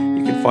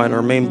 You can find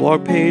our main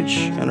blog page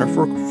and our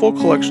full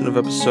collection of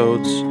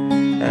episodes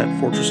at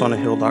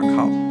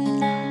fortressonahill.com.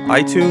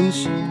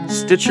 iTunes,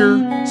 Stitcher,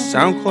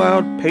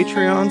 SoundCloud,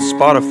 Patreon,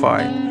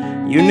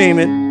 Spotify, you name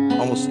it,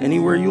 almost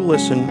anywhere you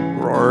listen,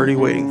 we're already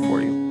waiting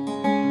for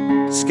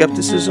you.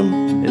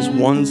 Skepticism is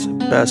one's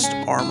best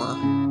armor.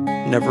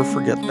 Never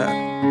forget that.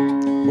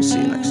 We'll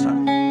see you next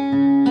time.